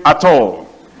interested at all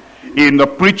in the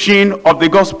preaching of the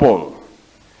gospel.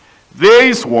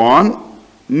 This one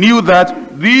knew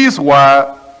that these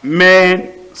were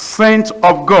men sent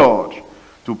of God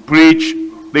to preach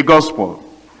the gospel,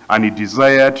 and he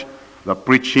desired the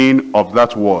preaching of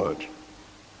that word.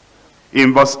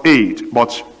 In verse 8,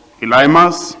 but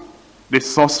Elymas, the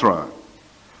sorcerer,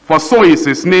 for so is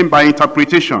his name by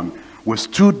interpretation,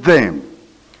 withstood them,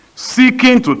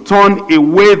 seeking to turn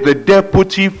away the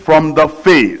deputy from the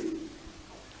faith.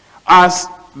 As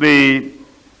the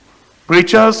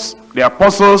preachers, the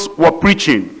apostles, were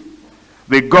preaching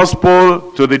the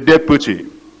gospel to the deputy,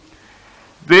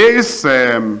 this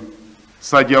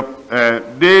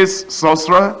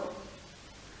sorcerer,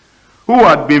 who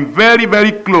had been very,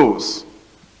 very close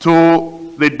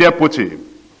to the deputy,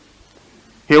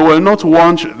 he will not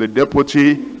want the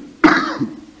deputy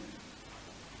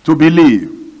to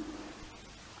believe.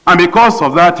 And because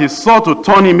of that, he sought to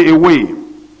turn him away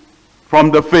from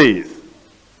the faith.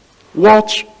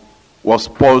 What was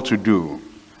Paul to do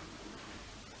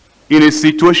in a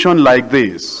situation like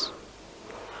this?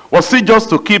 Was he just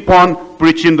to keep on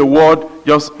preaching the word,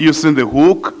 just using the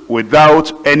hook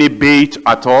without any bait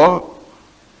at all?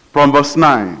 From verse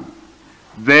 9,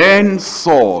 then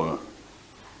Saul,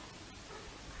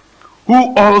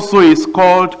 who also is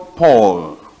called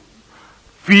Paul,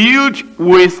 filled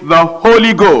with the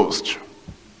Holy Ghost.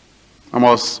 I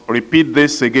must repeat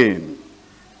this again.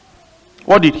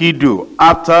 What did he do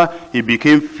after he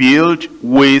became filled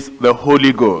with the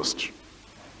Holy Ghost?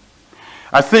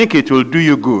 I think it will do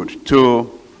you good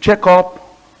to check up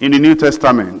in the New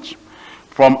Testament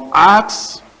from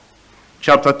Acts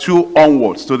chapter 2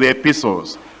 onwards to the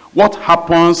epistles. What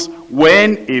happens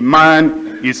when a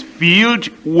man is filled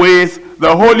with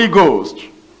the Holy Ghost?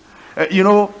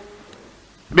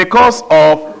 Because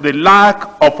of the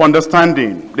lack of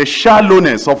understanding, the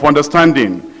shallowness of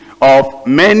understanding of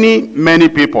many, many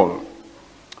people,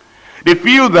 they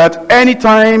feel that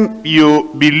anytime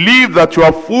you believe that you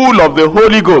are full of the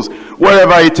Holy Ghost,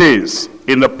 wherever it is,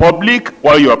 in the public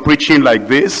while you are preaching like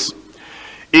this,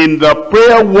 in the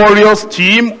prayer warriors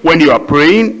team when you are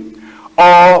praying,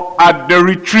 or at the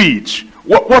retreat,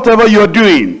 whatever you're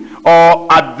doing,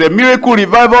 or at the miracle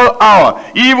revival hour,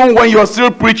 even when you're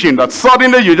still preaching, that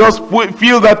suddenly you just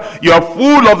feel that you are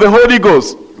full of the Holy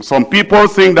Ghost. Some people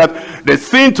think that the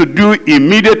thing to do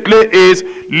immediately is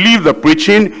leave the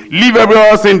preaching, leave everyone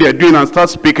else in they're doing, and start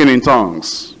speaking in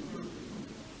tongues.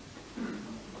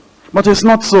 But it's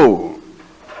not so.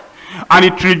 And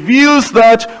it reveals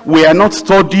that we are not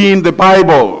studying the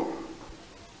Bible.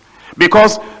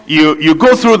 Because you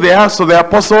go through the Acts of the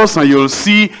Apostles and you'll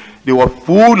see they were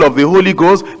full of the Holy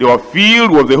Ghost, they were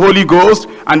filled with the Holy Ghost,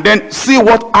 and then see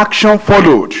what action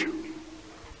followed.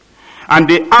 And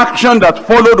the action that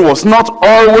followed was not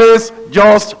always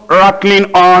just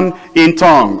rattling on in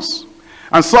tongues.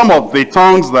 And some of the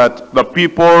tongues that the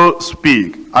people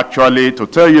speak, actually, to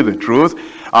tell you the truth,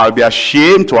 I'll be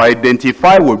ashamed to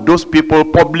identify with those people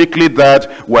publicly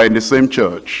that were in the same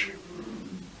church.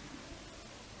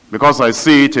 Because I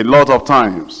see it a lot of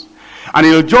times. And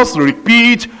he'll just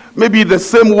repeat maybe the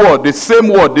same word, the same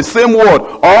word, the same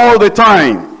word all the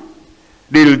time.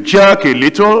 They'll jerk a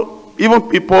little. Even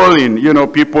people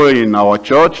in our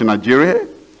church in Nigeria,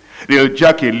 they'll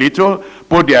jerk a little,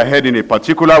 put their head in a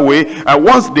particular way. And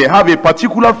once they have a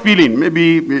particular feeling,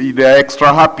 maybe they're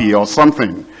extra happy or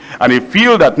something, and they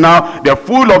feel that now they're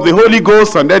full of the Holy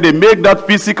Ghost, and then they make that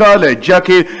physical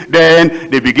ejaculation, then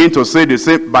they begin to say,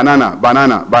 banana,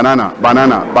 banana, banana,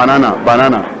 banana, banana,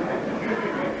 banana.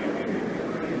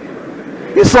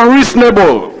 It's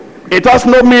unreasonable. It has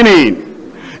no meaning.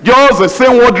 Just the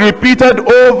same word repeated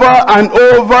over and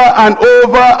over and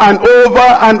over and over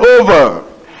and over.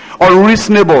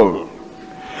 Unreasonable.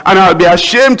 And I'll be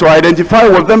ashamed to identify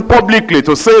with them publicly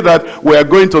to say that we are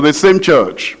going to the same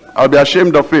church. I'll be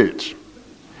ashamed of it.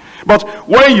 But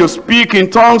when you speak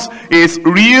in tongues, it's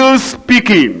real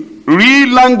speaking, real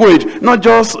language, not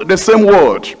just the same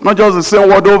word, not just the same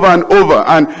word over and over.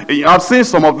 And I've seen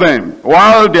some of them,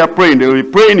 while they are praying, they'll be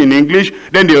praying in English,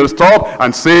 then they'll stop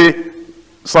and say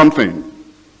something.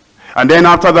 And then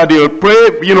after that they'll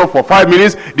pray, for 5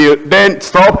 minutes, they'll then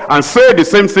stop and say the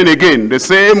same thing again, the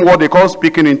same what they call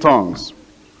speaking in tongues.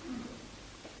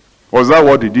 Was that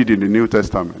what they did in the New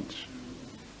Testament?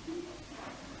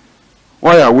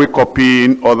 Why are we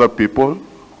copying other people?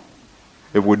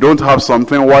 If we don't have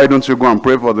something, why don't you go and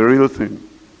pray for the real thing?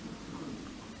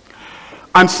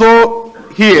 And so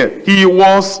here, he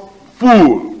was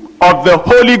full of the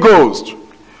Holy Ghost.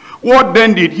 What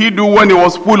then did he do when he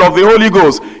was full of the Holy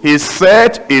Ghost? He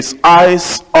set his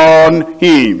eyes on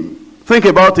him. Think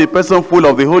about a person full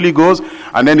of the Holy Ghost,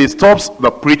 and then he stops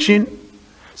the preaching,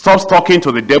 stops talking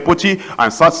to the deputy,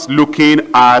 and starts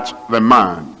looking at the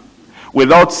man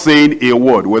without saying a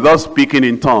word, without speaking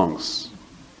in tongues.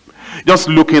 Just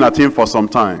looking at him for some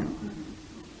time.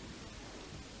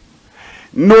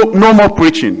 No more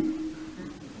preaching.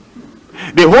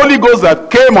 The Holy Ghost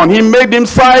that came on him made him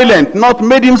silent, not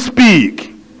made him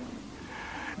speak.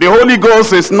 The Holy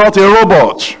Ghost is not a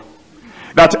robot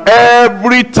that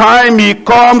every time he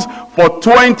comes for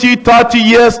 20, 30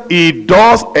 years, he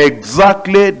does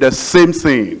exactly the same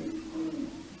thing.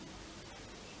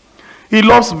 He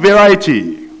loves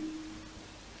variety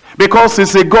because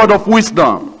he's a God of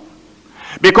wisdom.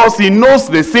 Because he knows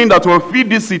the thing that will fit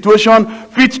this situation,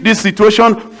 fit this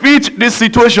situation, fit this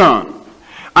situation.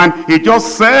 And he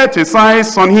just set his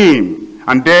eyes on him.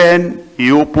 And then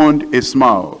he opened his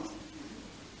mouth.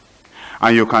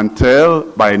 And you can tell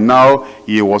by now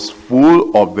he was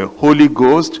full of the Holy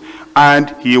Ghost. And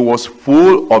he was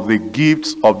full of the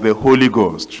gifts of the Holy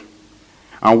Ghost.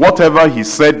 And whatever he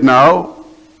said now,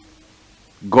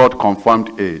 God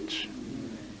confirmed it.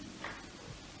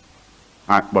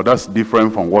 But that's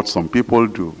different from what some people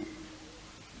do.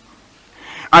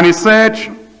 And he said,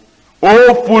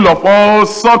 "O full of all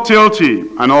subtlety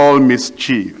and all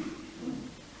mischief,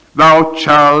 thou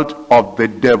child of the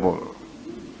devil,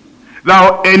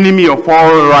 thou enemy of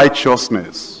all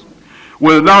righteousness,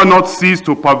 will thou not cease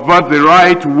to pervert the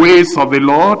right ways of the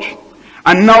Lord?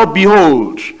 And now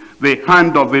behold, the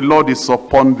hand of the Lord is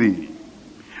upon thee,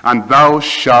 and thou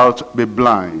shalt be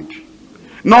blind,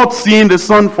 not seeing the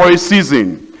sun for a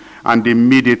season." And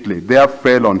immediately there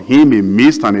fell on him a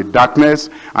mist and a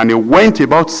darkness, and he went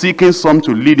about seeking some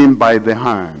to lead him by the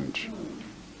hand.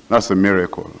 That's a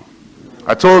miracle.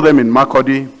 I told them in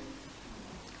Makurdi,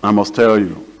 I must tell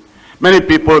you, many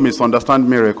people misunderstand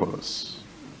miracles.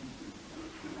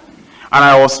 And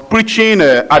I was preaching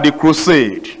at the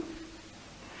crusade.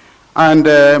 And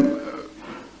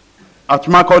at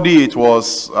Makurdi it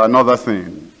was another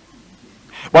thing.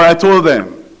 But I told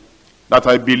them that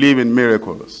I believe in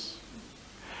miracles.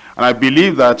 And I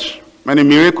believe that many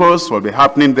miracles will be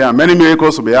happening there. And many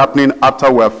miracles will be happening after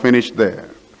we are finished there.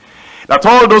 That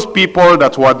all those people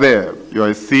that were there, you're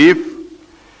a thief,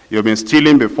 you've been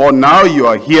stealing before, now you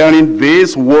are hearing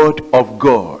this word of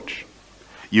God.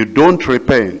 You don't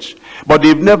repent. But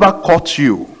they've never caught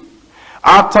you.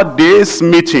 After this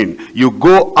meeting, you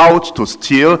go out to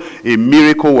steal, a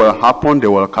miracle will happen, they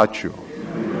will catch you.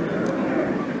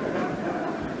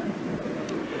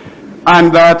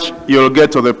 And that you'll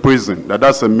get to the prison.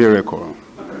 That's a miracle.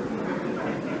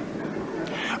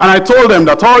 And I told them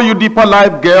that all you Deeper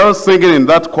Life girls singing in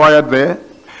that choir there,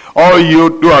 all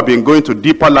you who have been going to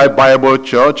Deeper Life Bible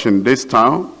Church in this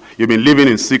town, you've been living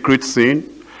in secret sin,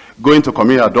 going to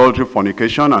commit adultery,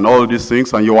 fornication, and all these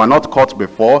things, and you are not caught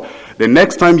before, the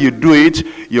next time you do it,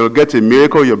 you'll get a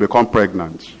miracle, you'll become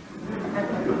pregnant.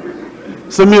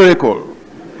 It's a miracle.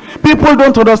 People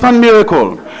don't understand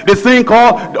miracle. They think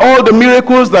all the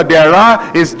miracles that there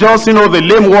are is just, the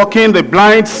lame walking, the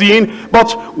blind seeing.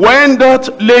 But when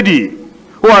that lady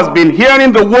who has been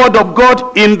hearing the word of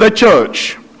God in the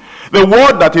church, the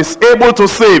word that is able to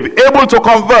save, able to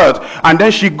convert, and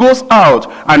then she goes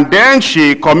out, and then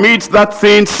she commits that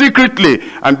sin secretly,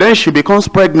 and then she becomes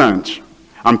pregnant,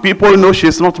 and people know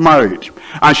she's not married,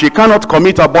 and she cannot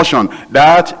commit abortion,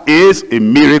 that is a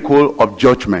miracle of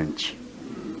judgment.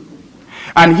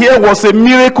 And here was a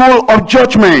miracle of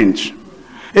judgment.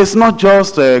 It's not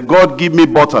just God give me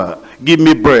butter, give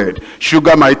me bread,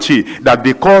 sugar my tea, that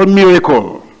they call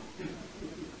miracle.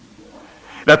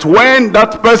 That when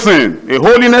that person, a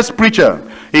holiness preacher,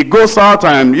 he goes out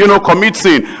and, commits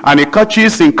sin, and he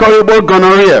catches incurable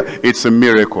gonorrhea, it's a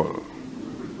miracle.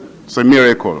 It's a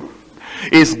miracle.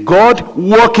 It's God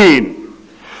working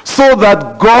so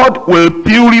that God will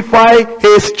purify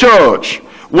his church.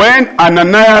 When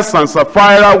Ananias and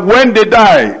Sapphira, when they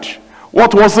died,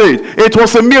 what was it? It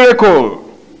was a miracle.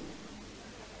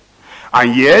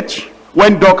 And yet,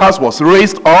 when Dorcas was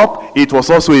raised up, it was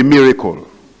also a miracle.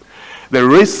 The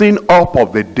raising up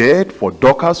of the dead for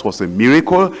Dorcas was a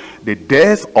miracle. The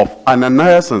death of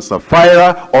Ananias and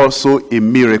Sapphira, also a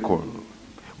miracle.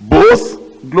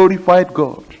 Both glorified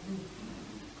God.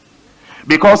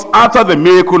 Because after the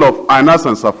miracle of Ananias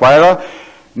and Sapphira,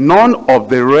 none of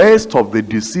the rest of the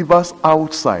deceivers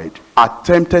outside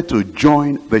attempted to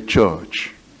join the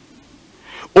church.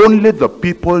 Only the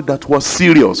people that were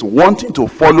serious, wanting to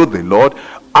follow the Lord,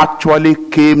 actually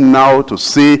came now to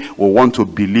say, we want to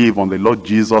believe on the Lord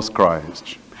Jesus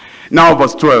Christ. Now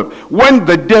verse 12. Then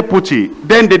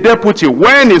the deputy,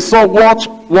 when he saw what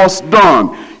was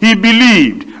done, he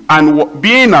believed, and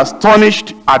being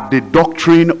astonished at the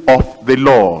doctrine of the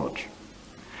Lord.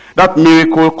 That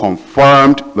miracle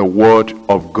confirmed the word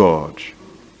of God.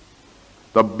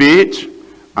 The bait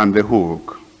and the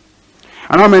hook.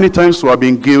 And how many times we have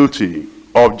been guilty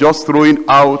of just throwing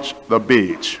out the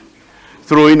bait,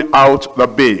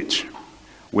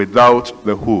 without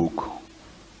the hook.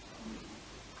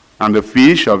 And the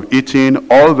fish have eaten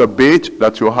all the bait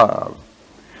that you have,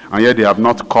 and yet they have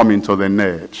not come into the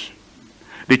net.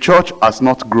 The church has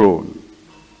not grown.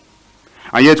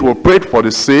 And yet we prayed for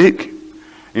the sick,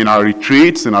 in our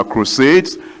retreats, in our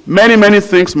crusades. Many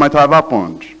things might have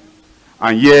happened.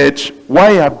 And yet,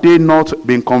 why have they not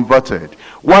been converted?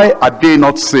 Why are they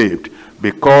not saved?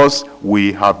 Because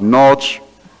we have not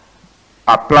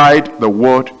applied the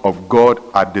word of God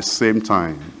at the same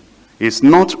time. It's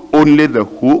not only the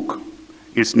hook,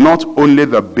 it's not only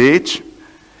the bait,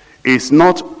 it's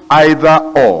not either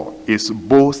or, it's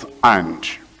both and.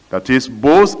 That is,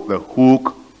 both the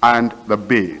hook and the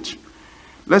bait.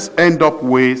 Let's end up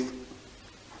with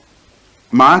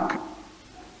Mark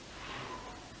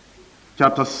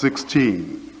chapter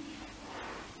 16.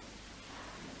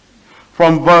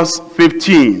 From verse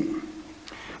 15.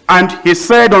 And he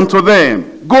said unto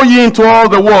them, Go ye into all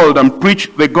the world and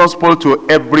preach the gospel to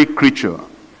every creature.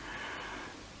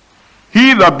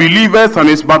 He that believeth and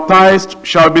is baptized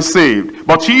shall be saved,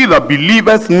 but he that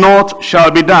believeth not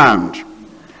shall be damned.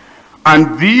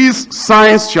 And these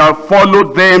signs shall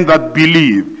follow them that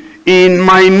believe. In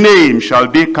my name shall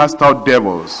they cast out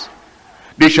devils.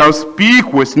 They shall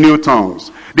speak with new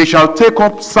tongues. They shall take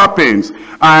up serpents,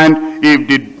 and if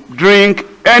they drink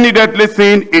any deadly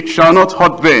thing, it shall not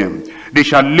hurt them. They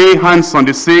shall lay hands on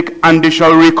the sick, and they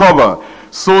shall recover.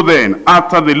 So then,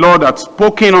 after the Lord had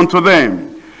spoken unto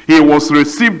them, he was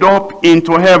received up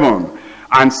into heaven,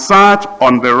 and sat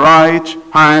on the right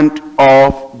hand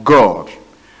of God.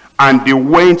 And they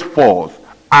went forth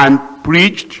and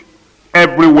preached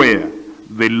everywhere,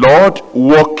 the Lord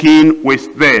working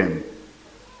with them,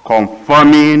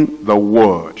 confirming the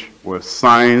word with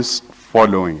signs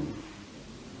following.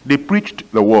 They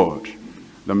preached the word.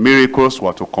 The miracles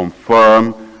were to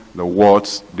confirm the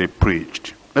words they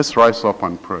preached. Let's rise up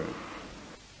and pray.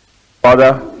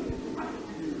 Father,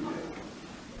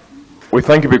 we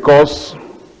thank you because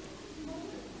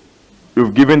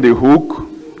you've given the hook,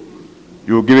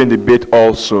 you've given the bait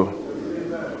also.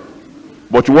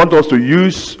 But you want us to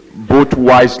use both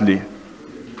wisely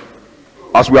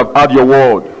as we have heard your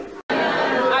word.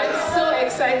 I'm so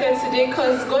excited today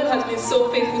because God has been so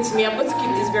faithful to me. I'm going to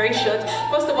keep this very short.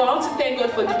 First of all, I want to thank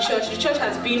God for the church. The church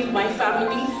has been my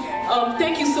family.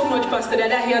 Thank you so much, Pastor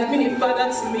Dada. He has been a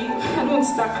father to me. I don't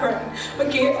start crying.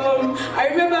 Okay, I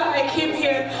remember I came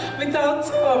here without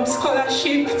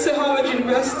scholarship to Howard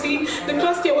University. The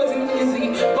first year wasn't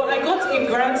easy, but I got a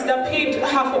grant that paid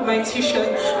half of my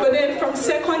tuition. But then from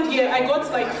second year, I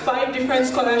got like 5 different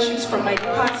scholarships from my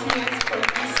department, from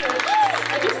research.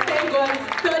 I just thank God.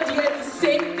 Third year, the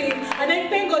same thing. And I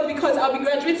thank God because I'll be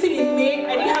graduating in May.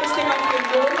 I didn't